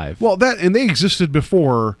Saturday Night Live. Well, that and they existed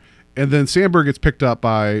before, and then Sandberg gets picked up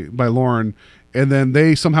by Lauren, and then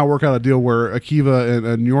they somehow work out a deal where Akiva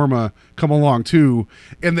and Yorma come along too,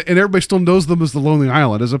 and everybody still knows them as the Lonely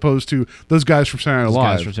Island, as opposed to those guys from Saturday Night Those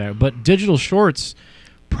Live. guys from Saturday- But digital shorts,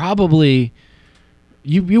 probably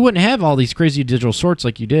you wouldn't have all these crazy digital shorts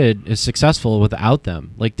like you did as successful without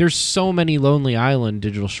them. Like there's so many Lonely Island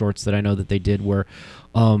digital shorts that I know that they did where.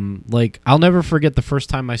 Like I'll never forget the first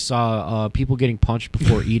time I saw people getting punched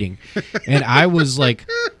before eating, and I was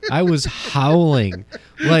howling,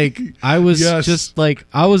 like I was Yes. just like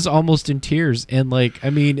I was almost in tears, and like I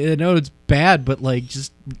mean I know it's bad, but like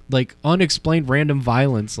just like unexplained random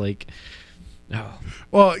violence, like oh.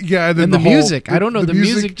 Well, yeah, and then And the whole- music, I don't know, the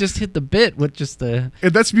music just hit the bit with just the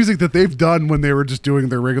And that's music that they've done when they were just doing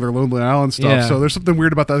their regular Lonely Island stuff. Yeah. So there's something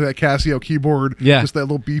weird about that Casio keyboard. Yeah. Just that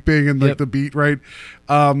little beeping and like Yep. the beat, right?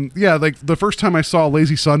 Yeah, like the first time I saw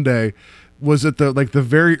Lazy Sunday was at the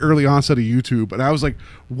very early onset of YouTube, and I was like,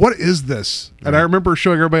 "What is this?" And I remember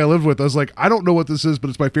showing everybody I lived with. I was like, "I don't know what this is, but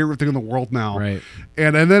it's my favorite thing in the world now." Right.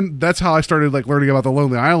 And then that's how I started like learning about the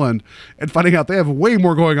Lonely Island and finding out they have way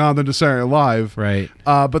more going on than just Saturday Night Live. right.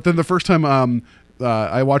 But then the first time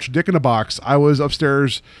I watched Dick in a Box, I was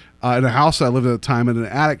upstairs in a house that I lived at the time in an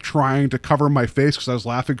attic trying to cover my face because I was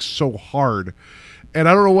laughing so hard. And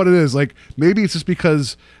I don't know what it is. Like, maybe it's just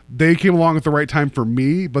because they came along at the right time for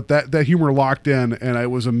me, but that humor locked in, and it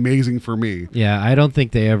was amazing for me. Yeah, I don't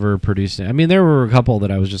think they ever produced it. I mean, there were a couple that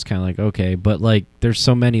I was just kind of like, okay, but like, there's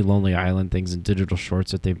so many Lonely Island things and digital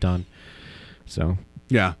shorts that they've done. So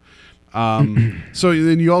Yeah. So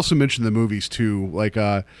then you also mentioned the movies too, like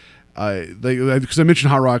because I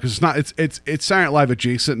mentioned Hot Rod because it's Saturday Night Live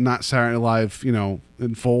adjacent, not Saturday Night Live,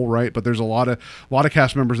 in full, right? But there's a lot of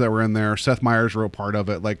cast members that were in there. Seth Meyers wrote part of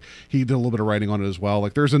it. Like, he did a little bit of writing on it as well.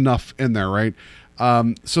 Like, there's enough in there, right?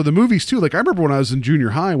 So the movies too. Like, I remember when I was in junior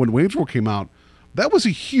high when Wayne's World came out, that was a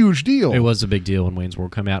huge deal. it was a big deal when Wayne's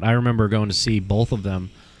World came out. I remember going to see both of them.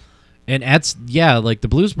 And like the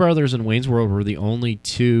Blues Brothers and Wayne's World were the only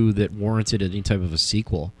two that warranted any type of a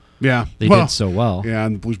sequel. Yeah, They did so well. Yeah,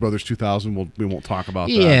 and the Blues Brothers 2000, we won't talk about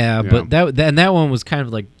that. Yeah, but that one was kind of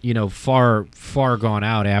like, far gone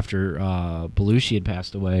out after Belushi had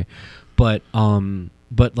passed away. But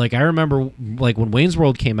like, I remember like when Wayne's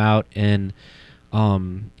World came out, and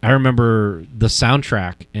I remember the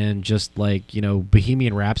soundtrack and just like,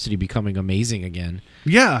 Bohemian Rhapsody becoming amazing again.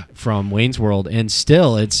 Yeah. From Wayne's World, and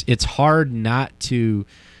still it's hard not to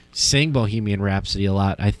sing Bohemian Rhapsody a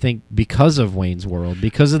lot, I think, because of Wayne's World,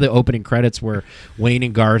 because of the opening credits where Wayne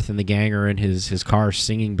and Garth and the gang are in his car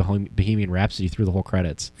singing Bohemian Rhapsody through the whole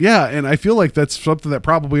credits. Yeah, and I feel like that's something that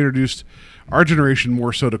probably introduced our generation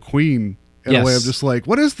more so to Queen in a way of just like,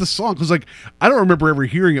 what is the song? Because like, I don't remember ever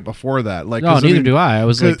hearing it before that. Like, no, neither do I. I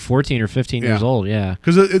was like 14 or 15 years old. Yeah,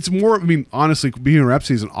 because it's more. I mean, honestly, Bohemian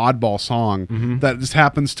Rhapsody is an oddball song that just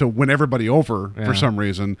happens to win everybody over for some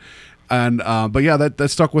reason. And but yeah, that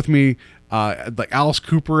stuck with me. Like Alice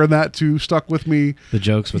Cooper and that too stuck with me. The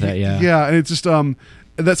jokes with that, yeah, and it's just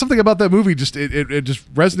that's something about that movie. Just it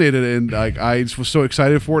just resonated, and like I just was so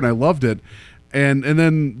excited for it, and I loved it. And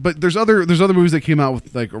then, but there's other movies that came out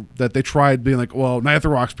with like that they tried being like, well, Night at the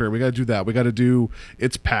Roxbury, we got to do that, we got to do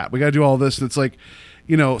It's Pat, we got to do all this, and it's like,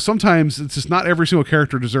 sometimes it's just not every single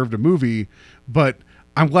character deserved a movie, but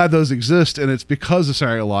I'm glad those exist, and it's because of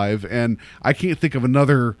Saturday Night Live, and I can't think of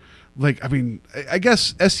another. Like, I mean, I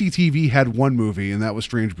guess SCTV had one movie, and that was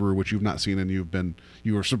Strange Brew, which you've not seen, and you're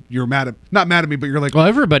not mad at me, but you're like, well,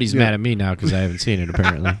 everybody's mad at me now because I haven't seen it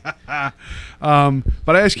apparently.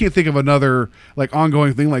 But I just can't think of another like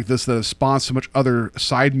ongoing thing like this that has spawned so much other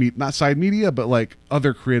not side media, but like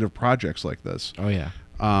other creative projects like this. Oh yeah.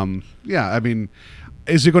 Yeah. I mean,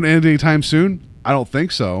 is it going to end anytime soon? I don't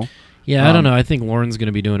think so. Yeah, I don't know. I think Lauren's going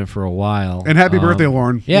to be doing it for a while. And happy birthday,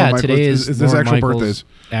 Lauren. Yeah, Lauren today is his Lauren actual Michaels' birthdays.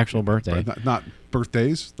 actual birthday. Not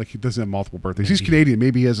birthdays. Like, he doesn't have multiple birthdays. He's Canadian.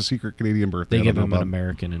 Maybe he has a secret Canadian birthday. They give him an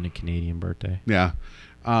American and a Canadian birthday. Yeah.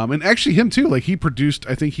 And actually him too. Like, he produced,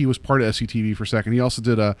 I think he was part of SCTV for a second. He also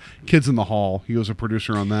did Kids in the Hall. He was a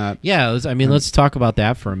producer on that. Yeah, let's talk about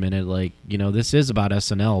that for a minute. Like, this is about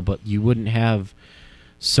SNL, but you wouldn't have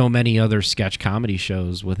so many other sketch comedy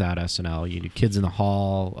shows without SNL. You do Kids in the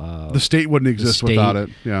Hall. The State wouldn't exist without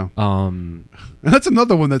it. Yeah. And that's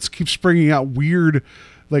another one that keeps springing out weird.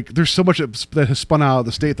 Like, there's so much that has spun out of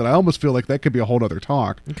the State that I almost feel like that could be a whole other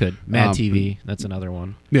talk. It could. Mad TV. That's another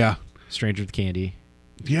one. Yeah. Stranger with Candy.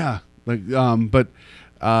 Yeah. Like, but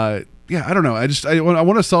yeah, I don't know. I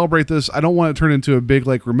want to celebrate this. I don't want to turn into a big,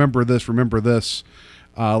 like, remember this.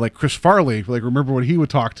 Like Chris Farley, like, remember when he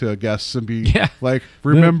would talk to guests and be like,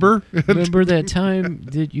 remember that time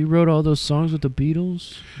that you wrote all those songs with the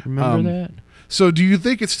Beatles? Remember that? So do you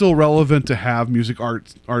think it's still relevant to have music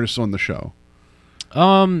artists on the show?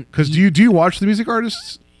 Because do you watch the music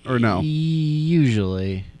artists or no?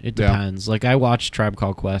 Usually it depends. Like, I watched Tribe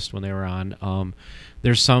Called Quest when they were on.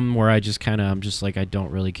 There's some where I'm just like, I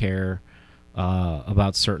don't really care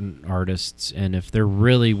about certain artists, and if they're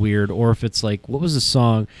really weird, or if it's like, what was the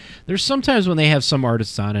song? There's sometimes when they have some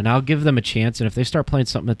artists on, and I'll give them a chance, and if they start playing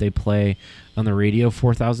something that they play on the radio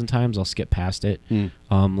 4,000 times, I'll skip past it.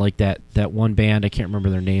 Like that one band, I can't remember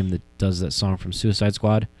their name, that does that song from Suicide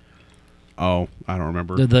Squad. Oh, I don't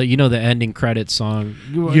remember. The ending credits song.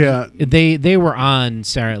 Yeah. They were on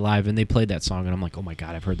Saturday Night Live, and they played that song, and I'm like, oh my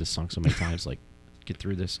God, I've heard this song so many times. Like, get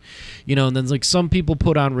through this, and then like some people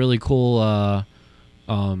put on really cool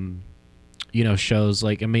shows.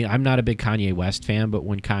 Like, I mean, I'm not a big Kanye West fan, but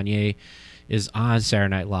when Kanye is on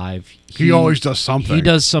Saturday Night Live, he always does something. He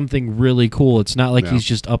does something really cool. It's not like he's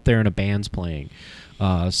just up there and a band's playing.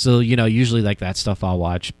 So usually like that stuff I'll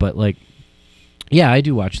watch, but like, yeah, I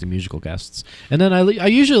do watch the musical guests, and then I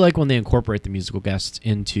usually like when they incorporate the musical guests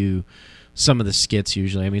into some of the skits.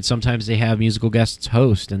 Usually, I mean, sometimes they have musical guests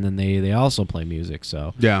host, and then they also play music,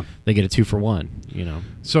 so yeah, they get a 2-for-1.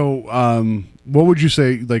 So what would you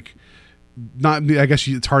say? Like, not. I guess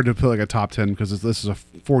it's hard to put like a top 10 because this is a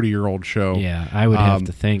 40-year-old show. Yeah, I would have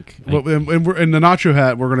to think. Well, and we're in the Nacho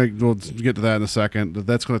Hat. We'll get to that in a second.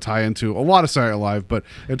 That's going to tie into a lot of Saturday Night Live. But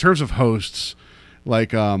in terms of hosts,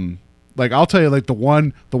 like I'll tell you, like the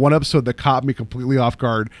one episode that caught me completely off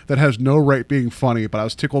guard that has no right being funny, but I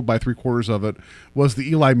was tickled by 3/4 of it, was the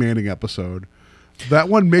Eli Manning episode. That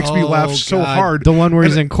one makes me laugh so hard. The one where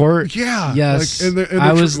he's in court? Yeah. Yes. Like, and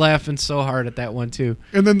I was laughing so hard at that one, too.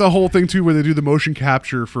 And then the whole thing, too, where they do the motion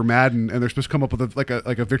capture for Madden, and they're supposed to come up with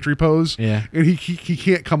a victory pose. Yeah. And he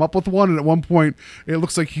can't come up with one. And at one point, it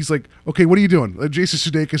looks like he's like, okay, what are you doing? Jason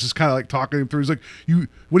Sudeikis is kind of like talking him through. He's like,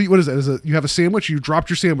 what is that? You have a sandwich? You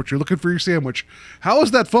dropped your sandwich. You're looking for your sandwich. How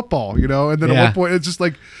is that football? You know? And then at one point, it's just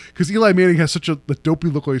like, because Eli Manning has such a dopey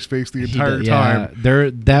look on his face the entire time.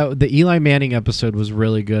 The Eli Manning episode was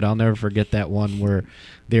really good. I'll never forget that one where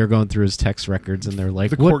they were going through his text records and they're like,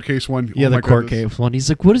 the court case one. Yeah, the court case one. He's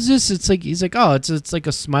like, what is this? He's like, oh, it's like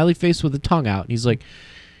a smiley face with a tongue out. And he's like,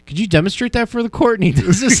 could you demonstrate that for the court? And he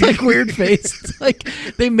does this like weird face. It's like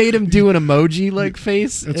they made him do an emoji like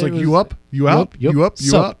face. It's like, you up, you out, you up,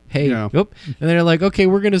 you up. Hey, yep. And they're like, okay,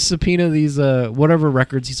 we're gonna subpoena these whatever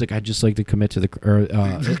records. He's like, I'd just like to commit to the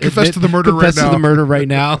confess to the murder right now. Confess to the murder right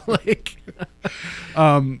now. Like,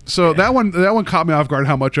 so that one caught me off guard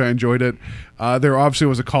how much I enjoyed it. There obviously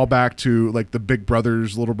was a callback to like the Big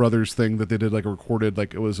Brothers, Little Brothers thing that they did, like recorded,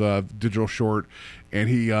 like it was a digital short, and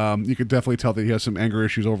he you could definitely tell that he has some anger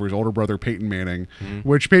issues over his older brother Peyton Manning,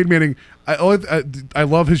 which Peyton Manning, I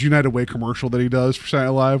love his United Way commercial that he does for Saturday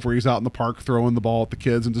Night Live, where he's out in the park throwing the ball at the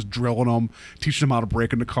kids and just drilling them, teaching them how to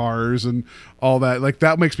break into cars and all that. Like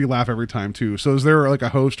that makes me laugh every time too. So is there like a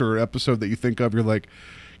host or episode that you think of, you're like,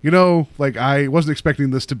 like I wasn't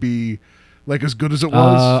expecting this to be like as good as it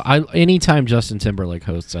was? Anytime Justin Timberlake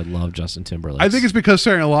hosts, I love Justin Timberlake. I think it's because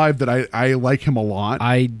Saturday Night Live that I like him a lot.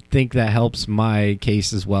 I think that helps my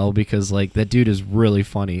case as well because like that dude is really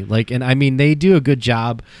funny. Like, and I mean they do a good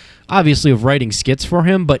job, obviously, of writing skits for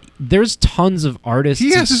him. But there's tons of artists.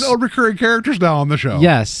 He has his own recurring characters now on the show.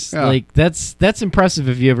 Yes, yeah. Like that's impressive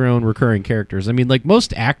if you have your own recurring characters. I mean, like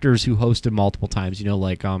most actors who hosted multiple times,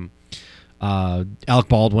 like Alec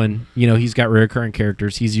Baldwin, he's got recurring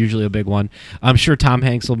characters. He's usually a big one. I'm sure Tom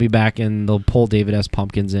Hanks will be back and they'll pull David S.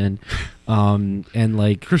 Pumpkins in. And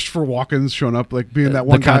like Christopher Walken's shown up, like being that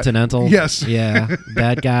one the guy. Continental. Yes. Yeah.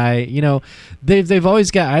 That guy. They've always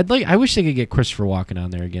got, I wish they could get Christopher Walken on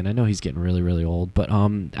there again. I know he's getting really, really old, but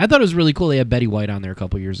I thought it was really cool they had Betty White on there a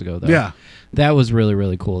couple years ago though. Yeah. That was really,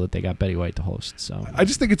 really cool that they got Betty White to host. So I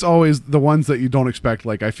just think it's always the ones that you don't expect.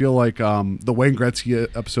 Like I feel like the Wayne Gretzky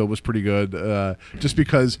episode was pretty good, just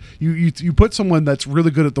because you put someone that's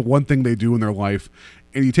really good at the one thing they do in their life,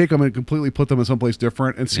 and you take them and completely put them in someplace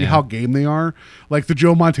different and see how game they are. Like the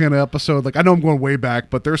Joe Montana episode. Like I know I'm going way back,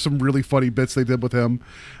 but there's some really funny bits they did with him.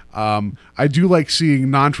 I do like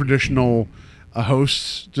seeing non-traditional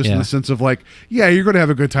hosts, just in the sense of like, you're going to have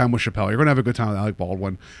a good time with Chappelle. You're going to have a good time with Alec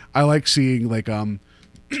Baldwin. I like seeing like,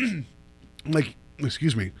 like,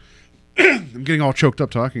 excuse me, I'm getting all choked up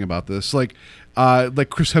talking about this. Like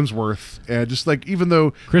Chris Hemsworth, and just like, even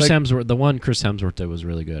though Chris Hemsworth did was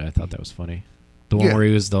really good. I thought that was funny. The one where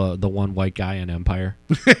he was the one white guy in Empire,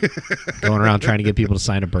 going around trying to get people to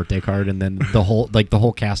sign a birthday card, and then the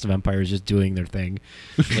whole cast of Empire is just doing their thing,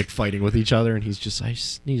 like fighting with each other, and he's just, I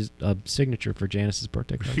just need a signature for Janice's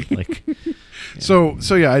birthday card. Like, so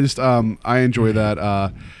I just I enjoy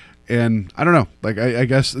that, and I don't know, like I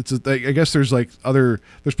guess I guess there's like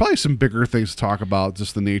there's probably some bigger things to talk about,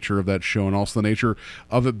 just the nature of that show and also the nature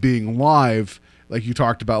of it being live. Like you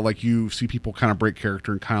talked about, like you see people kind of break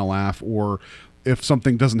character and kind of laugh, or if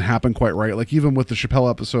something doesn't happen quite right, like even with the Chappelle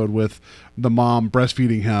episode with the mom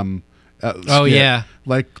breastfeeding him.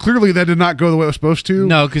 Like clearly that did not go the way it was supposed to.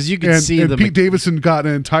 No, because you could see and Pete Davidson got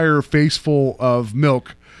an entire face full of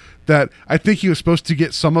milk. That I think he was supposed to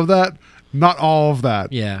get some of that, not all of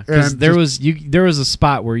that. Yeah, because there was a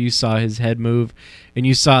spot where you saw his head move, and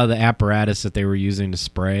you saw the apparatus that they were using to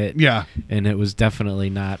spray it. Yeah, and it was definitely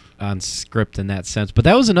not on script in that sense. But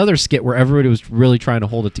that was another skit where everybody was really trying to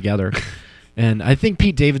hold it together. And I think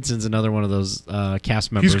Pete Davidson's another one of those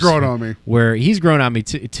cast members. He's grown on me. Where he's grown on me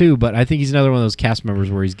too, but I think he's another one of those cast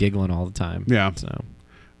members where he's giggling all the time. Yeah.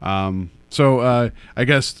 So, I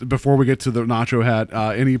guess before we get to the Nacho Hat,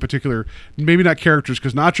 any particular, maybe not characters,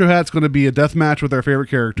 because Nacho Hat's going to be a death match with our favorite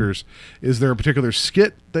characters. Is there a particular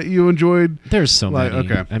skit that you enjoyed? There's so many.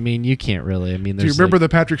 Okay. I mean, you can't really. I mean, do you remember the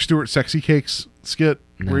Patrick Stewart Sexy Cakes skit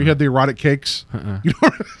where he had the erotic cakes?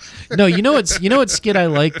 No, you know what skit I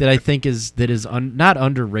like that I think is not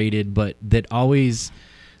underrated, but that always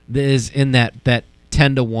is in that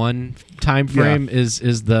 10-to-1 time frame is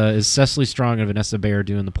Cecily Strong and Vanessa Bayer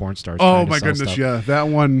doing the porn stars. Oh trying to my sell goodness, stuff. yeah, that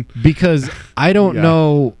one. Because I don't Yeah.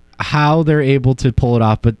 know how they're able to pull it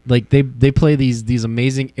off, but like they play these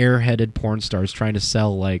amazing airheaded porn stars trying to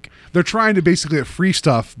sell like They're trying to basically get free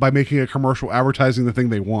stuff by making a commercial advertising the thing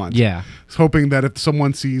they want. yeah. Hoping that if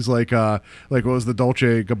someone sees like what was the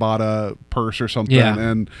Dolce Gabbana purse or something, Yeah.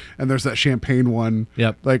 and there's that champagne one,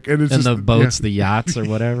 Yep. like and it's And just, the boats, yeah. the yachts or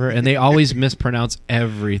whatever, and they always mispronounce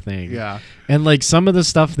everything. Yeah. And like some of the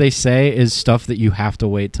stuff they say is stuff that you have to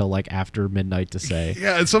wait till like after midnight to say.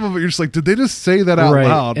 Yeah, and some of it you're just like, did they just say that out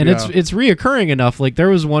loud? And Yeah. it's reoccurring enough. Like there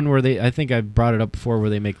was one where I think I brought it up before, where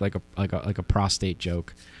they make like a prostate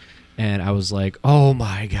joke, and I was like, oh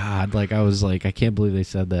my god, like I was like, I can't believe they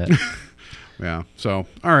said that. Yeah. So,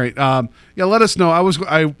 all right. Yeah. Let us know.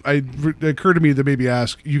 It occurred to me to maybe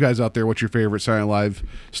ask you guys out there what your favorite Silent Live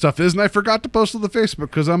stuff is, and I forgot to post on the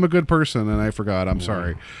Facebook because I'm a good person and I forgot. I'm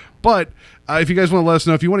sorry. But if you guys want to let us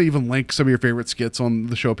know, if you want to even link some of your favorite skits on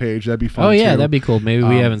the show page, that'd be fun. Oh yeah, too. that'd be cool. Maybe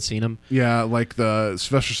we haven't seen them. Yeah, like the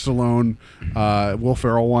Sylvester Stallone, Will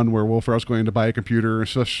Ferrell one, where Will Ferrell's going to buy a computer and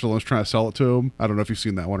Sylvester Stallone's trying to sell it to him. I don't know if you've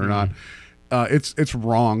seen that one or not. It's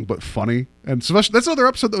wrong but funny, and Sylvester, that's another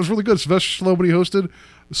episode that was really good. Sylvester Stallone when he hosted,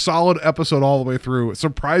 solid episode all the way through.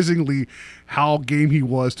 Surprisingly, how game he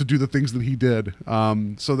was to do the things that he did.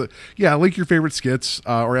 So that link your favorite skits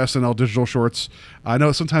or SNL digital shorts. I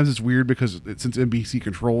know sometimes it's weird because since NBC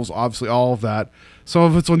controls obviously all of that. Some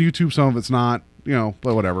of it's on YouTube, some of it's not.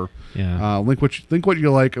 But whatever. Yeah. Link what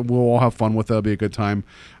you like, and we'll all have fun with it. It'll be a good time.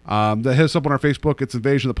 That hit us up on our Facebook. It's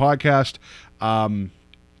Invasion of the Podcast.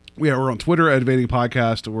 We're on Twitter at Invading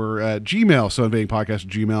Podcast. We're at Gmail, so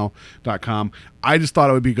invadingpodcast@gmail.com. I just thought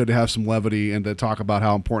it would be good to have some levity and to talk about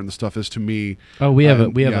how important the stuff is to me. Oh, we have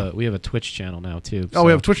a Twitch channel now too. Oh,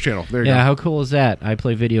 we have a Twitch channel. There you go. Yeah, how cool is that? I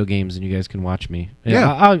play video games and you guys can watch me.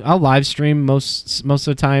 Yeah. I'll live stream most of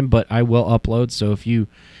the time, but I will upload. So if you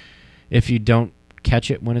don't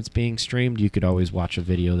catch it when it's being streamed, you could always watch a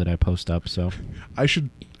video that I post up. So I should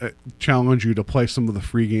challenge you to play some of the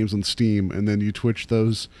free games on Steam, and then you Twitch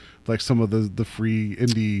those, like some of the free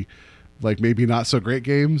indie, like maybe not so great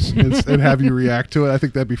games, and have you react to it. I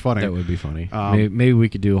think that'd be funny. that would be funny. Maybe we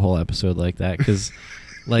could do a whole episode like that, because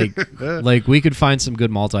like we could find some good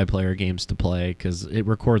multiplayer games to play, because it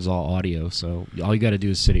records all audio. So all you got to do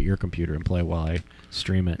is sit at your computer and play while I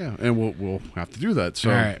stream it. Yeah, and we'll have to do that. So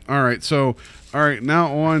All right. So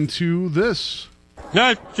now on to this.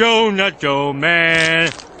 Nacho Man.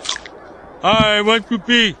 I want to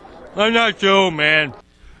be a Nacho Man.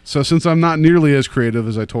 So since I'm not nearly as creative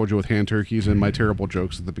as I told you with hand turkeys and my terrible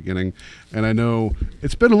jokes at the beginning, and I know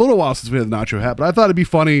it's been a little while since we had the Nacho Hat, but I thought it'd be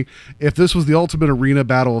funny if this was the ultimate arena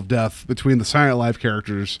battle of death between the Silent Live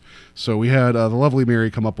characters. So we had the lovely Mary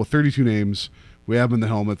come up with 32 names. We have them in the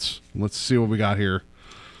helmets. Let's see what we got here.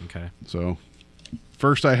 Okay. So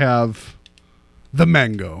first I have the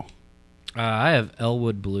Mango. I have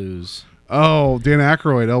Elwood Blues. Oh, Dan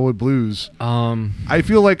Aykroyd, Elwood Blues. I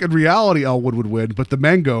feel like in reality Elwood would win, but the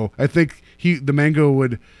Mango, I think the Mango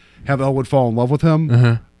would have Elwood fall in love with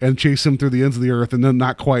him and chase him through the ends of the earth and then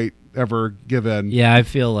not quite ever give in. Yeah, I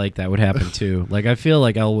feel like that would happen too. Like I feel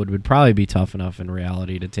like Elwood would probably be tough enough in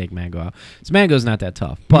reality to take Mango out. So Mango's not that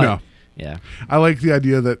tough, but No. yeah. I like the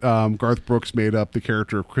idea that Garth Brooks made up the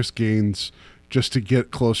character of Chris Gaines just to get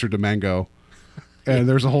closer to Mango. And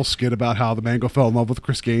there's a whole skit about how the Mango fell in love with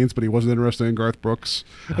Chris Gaines, but he wasn't interested in Garth Brooks.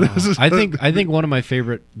 I think one of my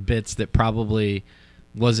favorite bits that probably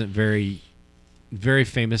wasn't very, very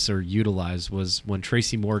famous or utilized was when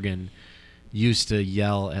Tracy Morgan used to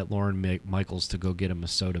yell at Lauren Michaels to go get him a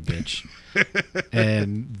soda, bitch.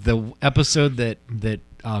 And the episode that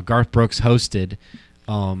Garth Brooks hosted,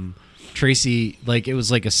 Tracy, like it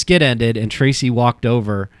was like a skit ended, and Tracy walked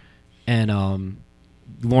over, and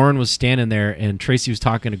Lauren was standing there, and Tracy was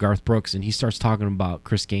talking to Garth Brooks, and he starts talking about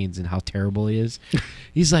Chris Gaines and how terrible he is.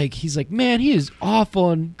 He's like, man, he is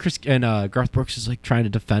awful, and Garth Brooks is like trying to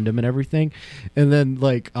defend him and everything, and then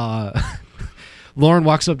like Lauren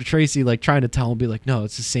walks up to Tracy, like trying to tell him, be like, no,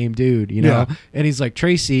 it's the same dude, you know? Yeah. And he's like,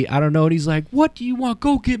 Tracy, I don't know. And he's like, what do you want?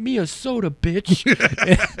 Go get me a soda, bitch.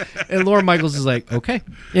 and Lauren Michaels is like, okay.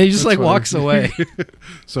 And he just That's like funny. walks away.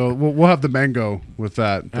 So we'll have the Mango with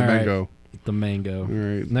that. The All right. Mango. The Mango. All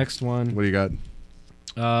right. Next one. What do you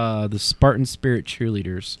got? The Spartan Spirit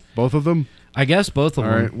Cheerleaders. Both of them? I guess both of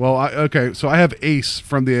All them. right. Well, okay. So I have Ace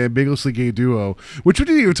from the Ambiguously Gay Duo, which we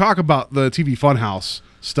didn't even talk about the TV Funhouse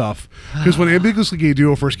stuff, because when Ambiguously Gay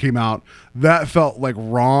Duo first came out, that felt like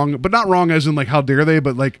wrong, but not wrong as in like how dare they,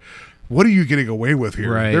 but like what are you getting away with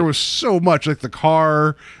here? Right. There was so much, like the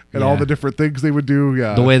car and all Yeah. the different things they would do.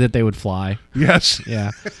 Yeah. The way that they would fly. Yes.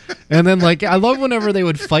 Yeah. And then, like, I love whenever they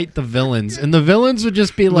would fight the villains, and the villains would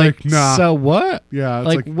just be like, nah. so what? Yeah, it's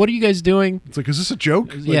Like, like- what are you guys doing? It's like, is this a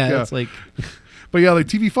joke? Like, Yeah, it's like, But yeah, like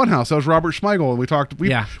TV Funhouse, that was Robert Schmeigel, and we talked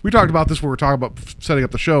about this when we were talking about setting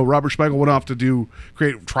up the show. Robert Schmeigel went off to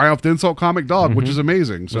create Triumph the Insult Comic Dog, which is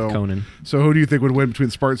amazing. So Conan. So who do you think would win between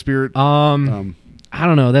Spartan Spirit? I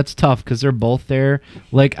don't know. That's tough because they're both there.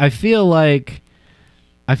 Like, I feel like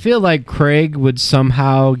Craig would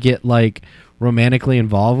somehow get like romantically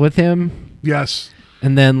involved with him, Yes,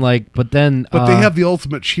 and then but they have the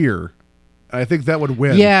ultimate cheer. I think that would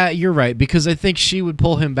win. Yeah, you're right, because I think she would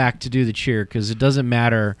pull him back to do the cheer because it doesn't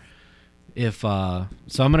matter if. So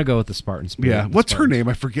I'm gonna go with the Spartan Spirit. Yeah. What's her name?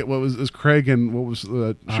 I forget. What was Craig and what was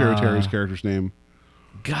Shara Terry's character's name?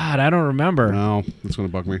 God, I don't remember. No, that's gonna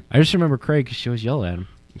bug me. I just remember Craig because she always yelled at him.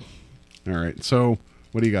 All right. So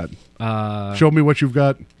what do you got? Show me what you've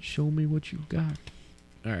got. Show me what you got.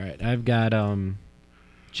 All right, I've got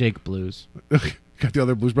Jake Blues. Got the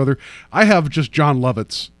other Blues Brother. I have just John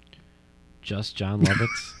Lovitz. Just John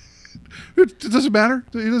Lovitz. It doesn't matter.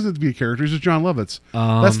 He doesn't have to be a character. He's just John Lovitz.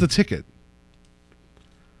 That's the ticket.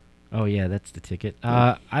 Oh yeah, that's the ticket.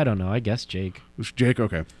 I don't know. I guess Jake. It's Jake.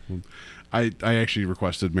 Okay. I actually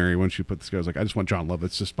requested Mary when she put this guy. I was like, I just want John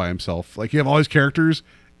Lovitz just by himself. Like you have all his characters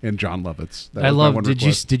and John Lovitz. That I was my love. one Did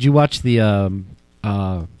request. you watch the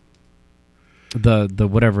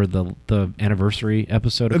whatever the anniversary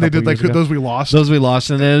episode? And they did like those we lost. Those we lost,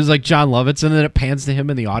 and then it was like John Lovitz, and then it pans to him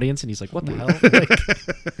in the audience, and he's like, "What the hell?"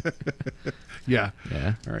 Like, Yeah.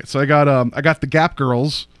 yeah. All right. So I got the Gap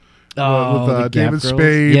Girls Oh, the with Gap David Girls?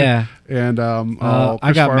 Spade. Yeah. And I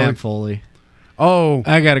Chris got Farley. Matt Foley. Oh,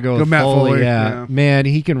 I gotta go with Matt Foley. Foley, Yeah. yeah. Man,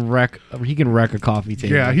 he can wreck a coffee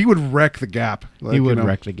table. yeah. He would wreck the Gap. Like, he would you know,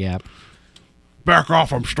 wreck the Gap. Back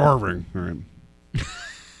off! I'm starving. All right.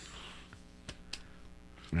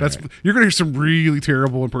 You're gonna hear some really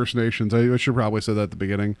terrible impersonations. I should probably say that at the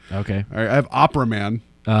beginning. Okay. All right, I have Opera Man.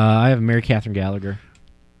 I have Mary Catherine Gallagher.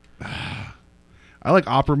 I like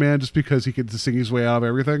Opera Man just because he could sing his way out of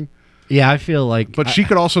everything. Yeah, I feel like. But she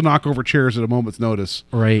could also knock over chairs at a moment's notice.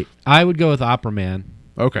 Right. I would go with Opera Man.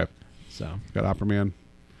 Okay, So. got Opera Man.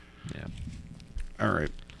 Yeah. All right.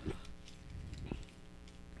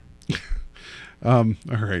 All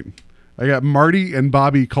right. I got Marty and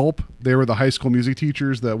Bobby Culp. They were the high school music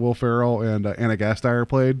teachers that Will Ferrell and Anna Gasteyer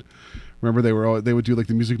played. Remember, they would do like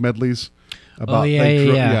the music medleys. Oh yeah,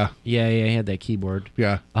 like, yeah. He had that keyboard.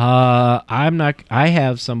 yeah. I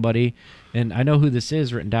have somebody, and I know who this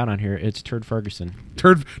is written down on here. It's Turd Ferguson.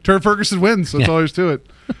 Turd Ferguson wins. That's all there is to it.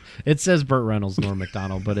 It says Burt Reynolds, Norm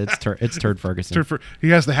Macdonald, but it's Turd Ferguson. He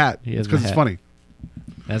has the hat. He has because the it's hat. funny.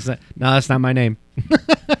 That's not my name.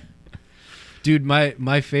 Dude,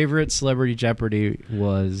 my favorite Celebrity Jeopardy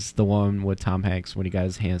was the one with Tom Hanks when he got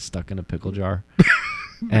his hands stuck in a pickle jar.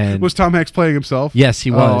 And Was Tom Hanks playing himself? yes,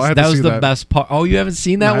 he Oh, was. I had to That was see the best part. Oh, you haven't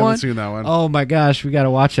seen that No, I haven't one? seen that one. Oh my gosh, we got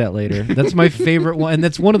to watch that later. That's my favorite one, and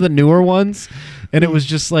that's one of the newer ones. And it was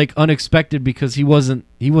just like unexpected because he wasn't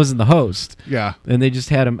the host. Yeah. And they just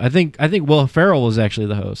had him. I think Will Ferrell was actually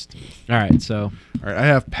the host. All right, so All right. I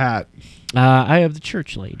have Pat. I have the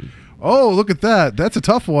church lady. Oh, look at that. That's a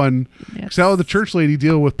tough one. Yes. Because how would the church lady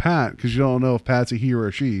deal with Pat? Because you don't know if Pat's a he or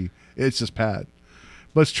a she. It's just Pat.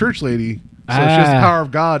 But it's church lady. So she has the power of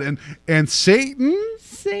God. And Satan?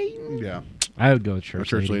 Satan. Yeah. I would go with church,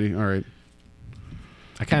 Church lady. All right.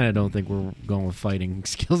 I kind of don't think we're going with fighting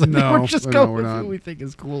skills. I think No, we're just no, going we're with not. who we think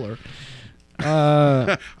is cooler.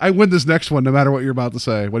 I win this next one no matter what you're about to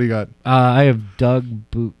say. What do you got? I have Doug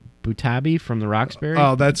Butabi from the Roxbury.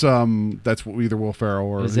 Oh, that's either Will Ferrell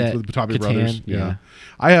or Is that the Butabi Catan? brothers. Yeah.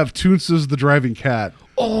 I have Toonces the Driving Cat.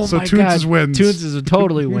 Oh so my Toonces God. wins. Toonces would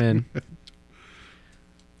totally win.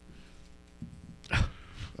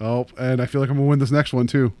 Oh, and I feel like I'm gonna win this next one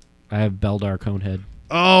too. I have Beldar Conehead.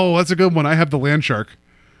 Oh, that's a good one. I have the Land Shark.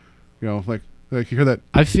 You know, like you hear that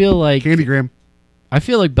I feel like Candygram.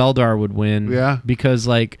 Beldar would win. Yeah. because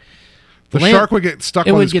like The land- shark would get stuck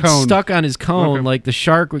it on would his get cone. stuck on his cone. Okay. Like the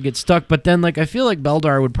shark would get stuck, but then like I feel like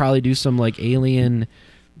Beldar would probably do some like alien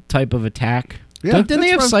type of attack. Yeah, Didn't they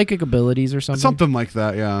that's have fun. psychic abilities or something? Something like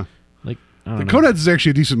that, yeah. Like I The don't know. Coneheads is actually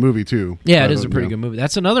a decent movie too. Yeah, it is a pretty good movie.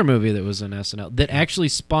 That's another movie that was in SNL that actually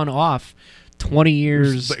spun off 20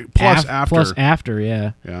 years Like, plus after. Plus after,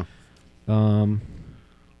 yeah. Yeah.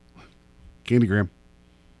 Candygram.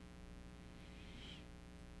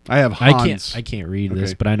 I have Hans. I can't read this,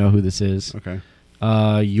 Okay. but I know who this is. Okay.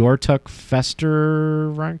 Yortuk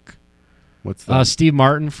Festerrank. What's that? Steve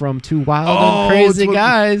Martin from Two Wild Oh, and Crazy it's what-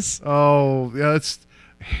 Guys. Oh, yeah,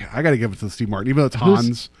 I got to give it to Steve Martin, even though it's Who's-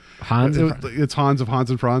 Hans. Hans. It's Hans of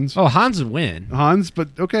Hans and Franz. Oh, Hans would win. Hans, but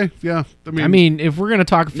okay, yeah. I mean, if we're gonna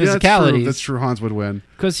talk yeah, physicalities, that's true. Hans would win.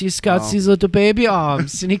 because he's got these little baby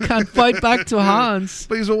arms and he can't fight back to Hans.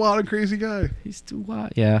 But he's a wild and crazy guy. He's too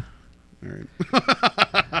wild. Yeah. All right.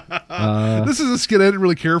 This is a skit I didn't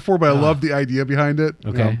really care for, but I love the idea behind it.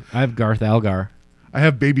 Okay. You know, I have Garth Algar. I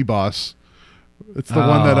have Baby Boss. It's the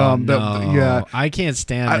one that no. yeah. I can't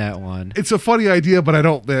stand that one. It's a funny idea, but I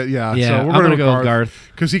don't. Yeah. Yeah, So I'm we're gonna go with Garth.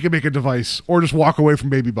 because he can make a device or just walk away from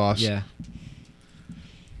Baby Boss. Yeah.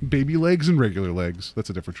 Baby legs and regular legs. That's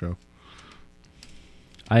a different show.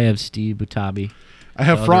 I have Steve Butabi. I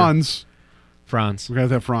have The other- Franz. Franz. We gotta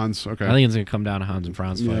have Franz. Okay. I think it's gonna come down to Hans and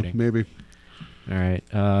Franz yeah, fighting. maybe. All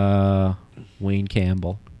right. Wayne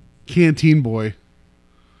Campbell. Canteen Boy.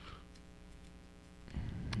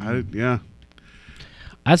 Yeah.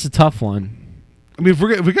 That's a tough one. I mean, if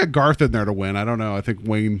we got Garth in there to win, I don't know. I think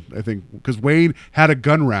because Wayne had a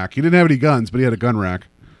gun rack. He didn't have any guns, but he had a gun rack.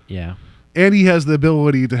 Yeah. And he has the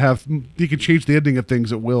ability to have, he can change the ending of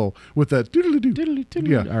things at will with that doodly-doo.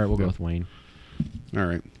 Yeah. All right, we'll go with Wayne. All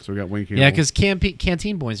right, so we got Wayne Campbell. Yeah, because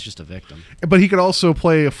Canteen Boy's just a victim. But he could also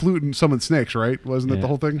play a flute and summon snakes, right? Wasn't that Yeah, the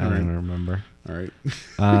whole thing? I All don't right. remember. All right.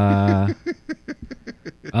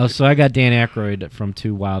 So I got Dan Aykroyd from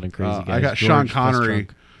Two Wild and Crazy Guys. I got George Sean Connery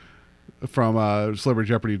Festrunk. from Celebrity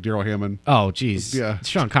Jeopardy, Daryl Hammond. Oh, jeez. Yeah.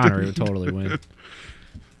 Sean Connery would totally win.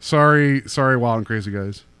 Sorry, Wild and Crazy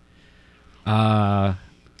Guys. I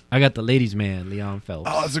got the ladies' man, Leon Phelps.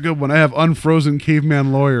 Oh, that's a good one. I have Unfrozen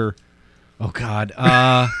Caveman Lawyer. Oh God,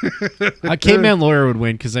 a caveman lawyer would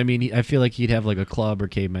win because I mean I feel like he'd have like a club or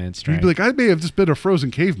caveman He'd strength. be like, I may have just been a frozen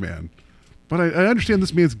caveman, but I understand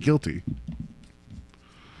this man's guilty.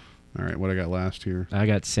 All right, what I got last here? I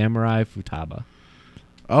got Samurai Futaba.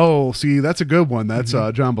 Oh, see, that's a good one. That's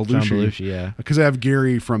John Belushi. John Belushi, yeah. Because I have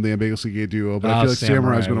Gary from the Ambiguously Gay Duo, but I feel like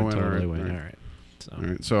Samurai's going to would win. Totally All right, win. all right. All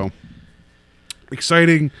right. So. All right,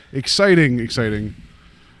 so exciting.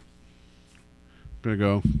 Gonna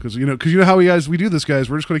go because you know how we do this, guys.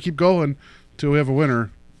 We're just gonna keep going until we have a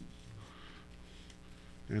winner.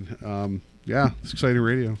 And yeah, it's exciting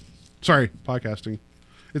radio. Sorry, podcasting.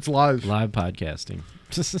 It's live. Live podcasting.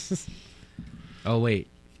 Oh wait,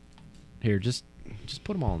 here just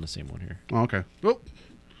put them all in the same one here. Oh, okay. Oh,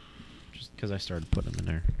 Just because I started putting them in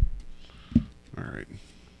there. all right.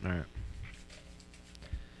 All right.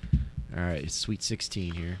 All right, it's Sweet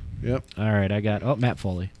 16 here. Yep. All right, I got Matt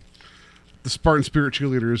Foley. The Spartan Spirit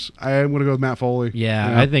cheerleaders. I am gonna go with Matt Foley.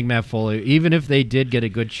 Yeah, I think Matt Foley. Even if they did get a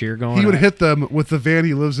good cheer going, He would hit them with the van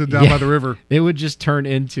he lives in down by the river. It would just turn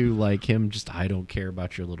into like him. Just I don't care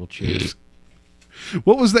about your little cheers.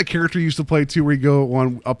 What was that character you used to play too, where you go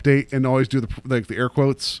on update and always do the air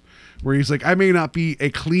quotes, where he's like, "I may not be a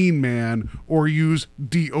clean man or use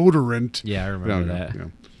deodorant." Yeah, I remember that. Yeah.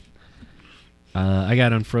 I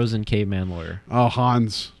got Unfrozen Caveman Lawyer. Oh,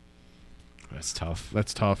 Hans. That's tough.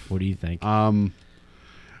 That's tough. What do you think? I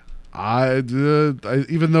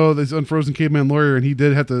even though this Unfrozen Caveman Lawyer and he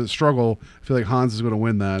did have to struggle, I feel like Hans is going to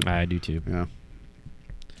win that. I do too. Yeah.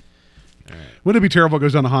 Wouldn't it be terrible if it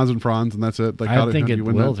goes down to Hans and Franz and that's it? Like, I think do it you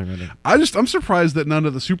win will that? turn into. I'm surprised that none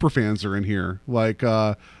of the super fans are in here. Like,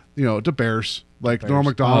 the Bears, like Norm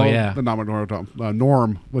Macdonald. Oh, yeah. Not Norm,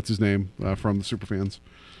 Norm. What's his name from the super fans?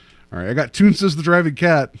 All right, I got Toons as the driving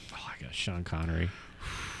cat. Oh, I got Sean Connery.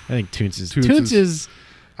 I think Toons is.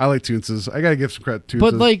 I like Toons. I gotta give some credit to Toons.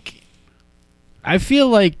 But like, I feel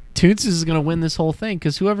like Toons is going to win this whole thing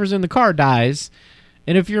because whoever's in the car dies,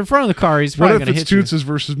 and if you're in front of the car, he's what probably if going to it's hit you. Toons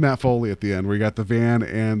versus Matt Foley at the end, where you got the van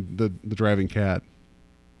and the driving cat?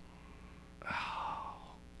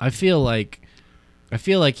 I feel like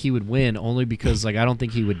he would win only because like I don't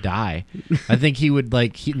think he would die. I think he would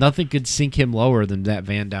nothing could sink him lower than that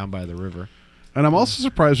van down by the river. And I'm also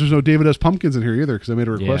surprised there's no David S. Pumpkins in here either because I made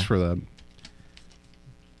a request Yeah. for that.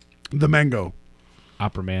 The Mango.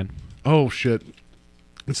 Opera Man. Oh shit!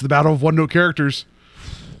 It's the battle of one-note characters.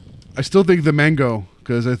 I still think the Mango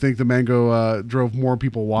because I think the Mango drove more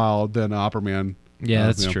people wild than Opera Man. Yeah,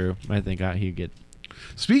 that's you know. true. I think he'd get.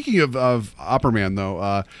 Speaking of Opera Man,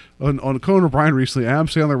 though, on Conan O'Brien recently, Adam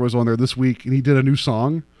Sandler was on there this week, and he did a new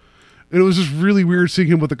song. And it was just really weird seeing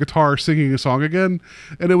him with the guitar singing a song again.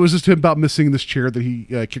 And it was just him about missing this chair that he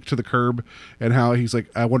kicked to the curb and how he's like,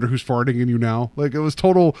 I wonder who's farting in you now. Like, it was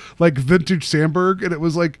total, like, vintage Sandberg. And it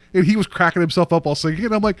was like, and he was cracking himself up while singing.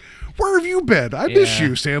 And I'm like, where have you been? I miss Yeah.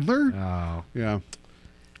 you, Sandler. Oh. Yeah.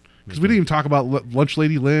 Because we didn't even talk about Lunch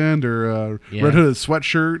Lady Land or Yeah. Red Hooded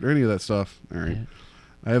Sweatshirt or any of that stuff. All right. Yeah.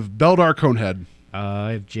 I have Beldar Conehead.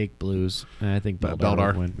 I have Jake Blues. And I think Beldar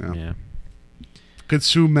Beldar, would win. yeah. Yeah.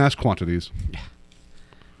 Consume mass quantities.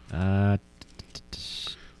 Turd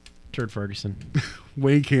Ferguson.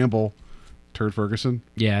 Wayne Campbell, Turd Ferguson.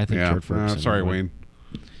 Yeah, I think Turd Ferguson. Sorry, would win.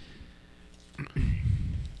 Wayne.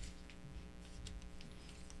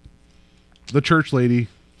 The church lady,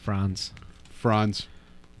 Franz.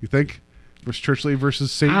 You think? Versus church lady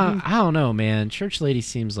versus Satan? I don't know, man. Church lady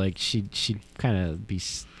seems like she'd kind of be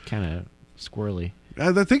kind of squirrely.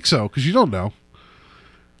 I think so, because you don't know.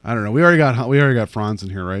 I don't know. We already got Franz in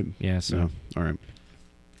here, right? Yeah. So. Yeah. All right.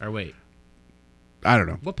 Or wait, I don't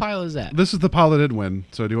know. what pile is that? This is the pile that did win.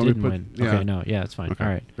 So do you want Didn't me to put? win. Yeah. Okay, no, yeah, it's fine. Okay. All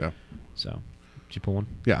right. Yeah. So, did you pull one?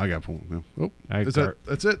 Yeah, I got pulled. Yeah. Oh, All right,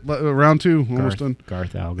 that's it. Round 2, almost done.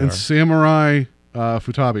 Garth Algar. And Samurai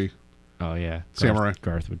Futabi. Oh yeah, Samurai.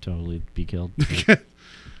 Garth would totally be killed.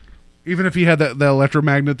 Even if he had that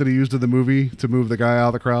electromagnet that he used in the movie to move the guy out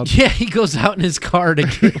of the crowd. Yeah, he goes out in his car to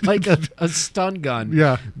get like a stun gun.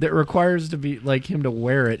 Yeah. That requires to be like him to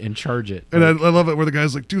wear it and charge it. And Like, I love it where the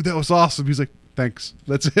guy's like, dude, that was awesome. He's like, thanks.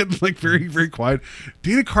 That's it. Like very, very quiet.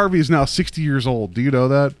 Dana Carvey is now 60 years old. Do you know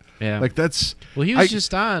that? Yeah. Like that's. well, he was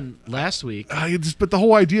just on last week. But the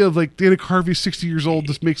whole idea of like Dana Carvey 60 years old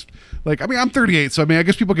just makes like, I mean, I'm 38, so I mean, I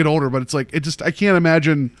guess people get older, but it's like, I can't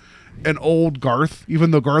imagine an old Garth,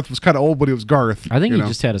 even though Garth was kind of old, but he was Garth. I think you he know?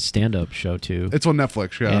 just had a stand-up show too. It's on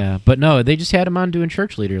Netflix. Yeah. Yeah, but no, they just had him on doing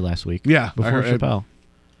Church Leader last week. Yeah, I before heard- Chappelle.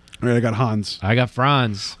 All right, I got Hans. I got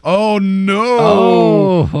Franz. Oh no!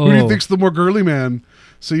 Oh. Who do you think's the more girly man?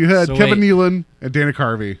 So you had So Kevin wait. Nealon and Dana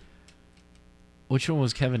Carvey. Which one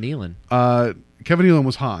was Kevin Nealon? Kevin Nealon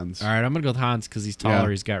was Hans. All right, I'm gonna go with Hans because he's taller. Yeah.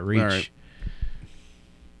 He's got reach. All right.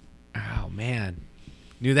 Oh man,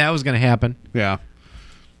 knew that was gonna happen. Yeah.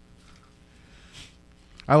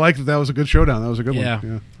 I liked that was a good showdown. That was a good Yeah.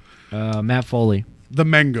 one. Yeah. Matt Foley. The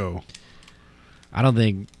Mango. I don't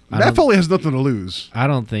think Matt Foley has nothing to lose. I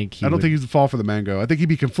don't think he. I don't would- think he'd fall for the Mango. I think he'd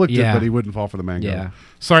be conflicted, Yeah. but he wouldn't fall for the Mango. Yeah.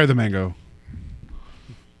 Sorry, the Mango.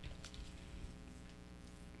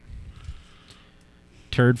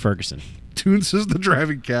 Turd Ferguson. Toons is the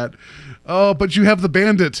driving cat. Oh, but you have the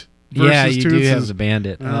Bandit. Yeah, versus you Toons do have is- the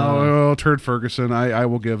Bandit. Oh, Turd Ferguson. I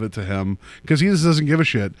will give it to him because he just doesn't give a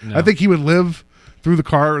shit. No. I think he would live through the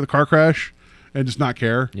car crash and just not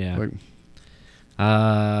care. Yeah. Like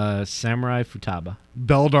Samurai Futaba.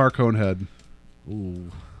 Beldar Conehead.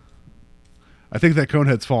 Ooh. I think that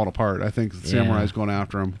Conehead's falling apart. I think Yeah. Samurai's going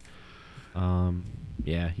after him.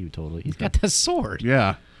 Yeah, he would totally. He's got that sword.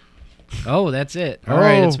 Yeah. Oh, that's it. All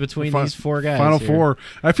right, it's Oh, between fi- these four guys. Final here. four.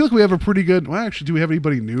 I feel like we have a pretty good. Well, actually, do we have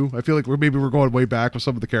anybody new? I feel like we're going way back with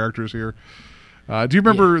some of the characters here. Do you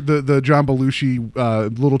remember the John Belushi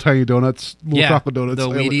little tiny donuts, little chocolate donuts? The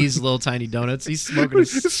Wheaties, little tiny donuts. He's smoking.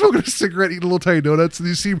 He's smoking a cigarette, eating little tiny donuts, and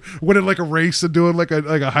you see him winning like a race and doing like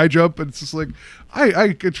a high jump, and it's just like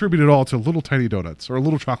I attribute it all to little tiny donuts or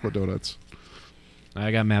little chocolate donuts.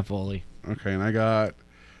 I got Matt Foley. Okay, and I got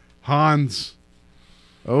Hans.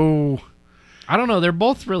 Oh, I don't know. They're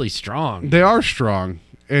both really strong. they are strong,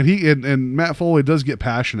 and and Matt Foley does get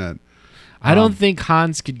passionate. I don't think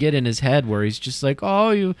Hans could get in his head where he's just like,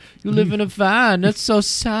 "Oh, you live in a van. That's so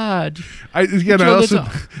sad." I Joe,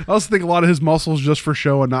 also think a lot of his muscles just for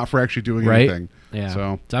show and not for actually doing Right? anything. Yeah.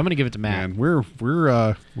 So I'm gonna give it to Matt. man, we're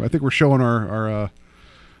I think we're showing our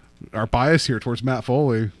bias here towards Matt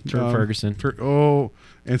Foley. Turd Ferguson.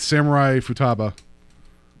 And Samurai Futaba.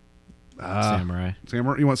 Samurai.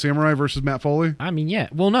 Samurai. You want Samurai versus Matt Foley? I mean, yeah.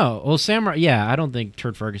 Well, no. Well, Samurai. Yeah, I don't think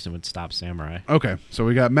Turd Ferguson would stop Samurai. Okay, so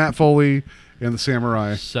we got Matt Foley and the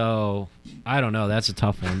Samurai. So I don't know. That's a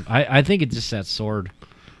tough one. I think it's just that sword.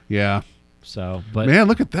 Yeah. So, but Man,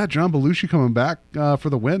 look at that. John Belushi coming back for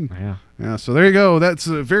the win. yeah. Yeah, so there you go. That's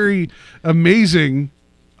a very amazing,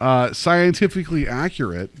 scientifically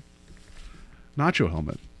accurate nacho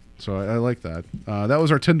helmet. So I like that. That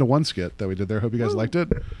was our 10-1 skit that we did there. Hope you guys liked it.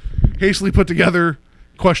 Hastily put together,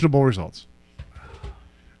 questionable results.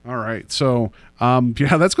 All right, so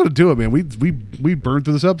yeah, that's going to do it, man. We burned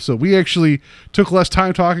through this episode. We actually took less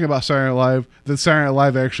time talking about Saturday Night Live than Saturday Night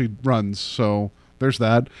Live actually runs. So there's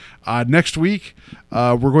that. Next week,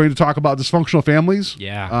 we're going to talk about dysfunctional families.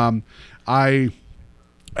 Yeah. I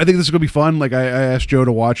think this is going to be fun. Like I asked Joe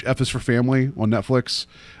to watch F is for Family on Netflix.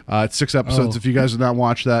 It's 6 episodes. Oh. If you guys have not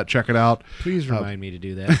watched that, check it out. Please remind me to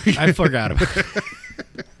do that. I forgot about it.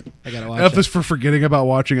 I gotta watch F it. is for forgetting about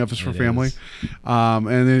watching. F is for It family. is. And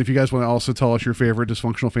then if you guys want to also tell us your favorite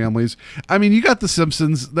dysfunctional families, I mean, you got the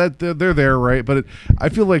Simpsons. That they're there, right? But I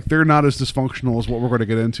feel like they're not as dysfunctional as what we're going to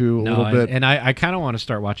get into a little bit. And I kind of want to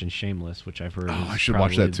start watching Shameless, which I've heard. Is I should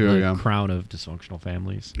watch probably that too, the yeah. crown of dysfunctional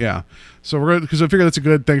families. Yeah. So we're going to, because I figure that's a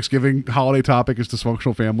good Thanksgiving holiday topic is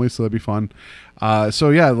dysfunctional families. So that'd be fun.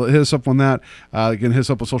 So yeah, hit us up on that. Again, hit us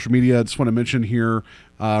up on social media. I just want to mention here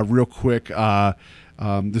real quick.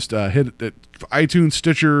 Just hit iTunes,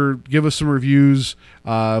 Stitcher, give us some reviews,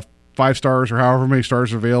 5 stars or however many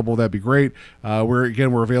stars are available. That'd be great.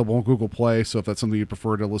 We're available on Google Play, so if that's something you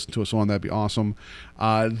prefer to listen to us on, that'd be awesome.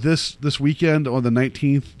 This weekend on the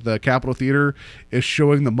 19th, the Capitol Theater is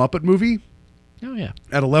showing the Muppet movie Oh yeah.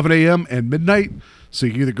 at 11 a.m. and midnight. So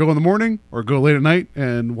you can either go in the morning or go late at night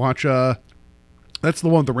and watch. That's the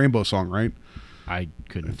one with the rainbow song, right? I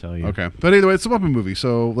couldn't tell you. Okay, but anyway, it's a Muppet movie,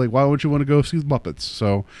 so like, why would you want to go see the Muppets?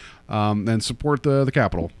 So, and support the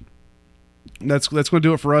Capitol. That's going to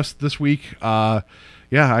do it for us this week. Yeah,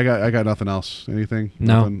 I got nothing else. Anything?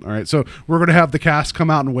 No. Nothing? All right, so we're going to have the cast come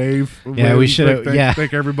out and wave. Yeah, we should have. Yeah,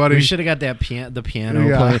 thank everybody. We should have got that the piano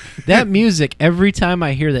Yeah. playing. That music. Every time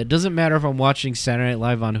I hear that, doesn't matter if I'm watching Saturday Night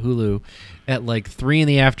Live on Hulu at like 3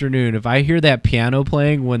 p.m. If I hear that piano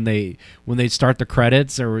playing when they start the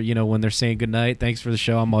credits, or when they're saying goodnight, thanks for the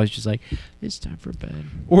show, I'm always just like, it's time for bed.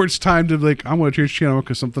 Or it's time to like, I'm going to change channel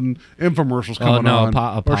because something infomercials coming on.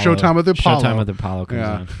 Apollo. Or Showtime with the Apollo. Showtime with the Apollo comes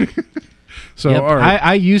Yeah. on. So Yep. all right.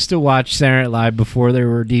 I used to watch Saturday Night Live before there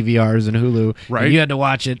were DVRs and Hulu. Right. And you had to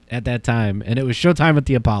watch it at that time, and it was Showtime at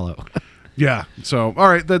the Apollo. Yeah. So, all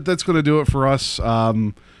right, that's going to do it for us.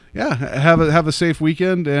 Yeah, have a safe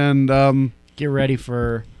weekend, and Get ready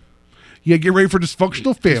for get ready for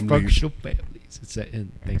dysfunctional families. dysfunctional families. It's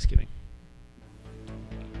in Thanksgiving.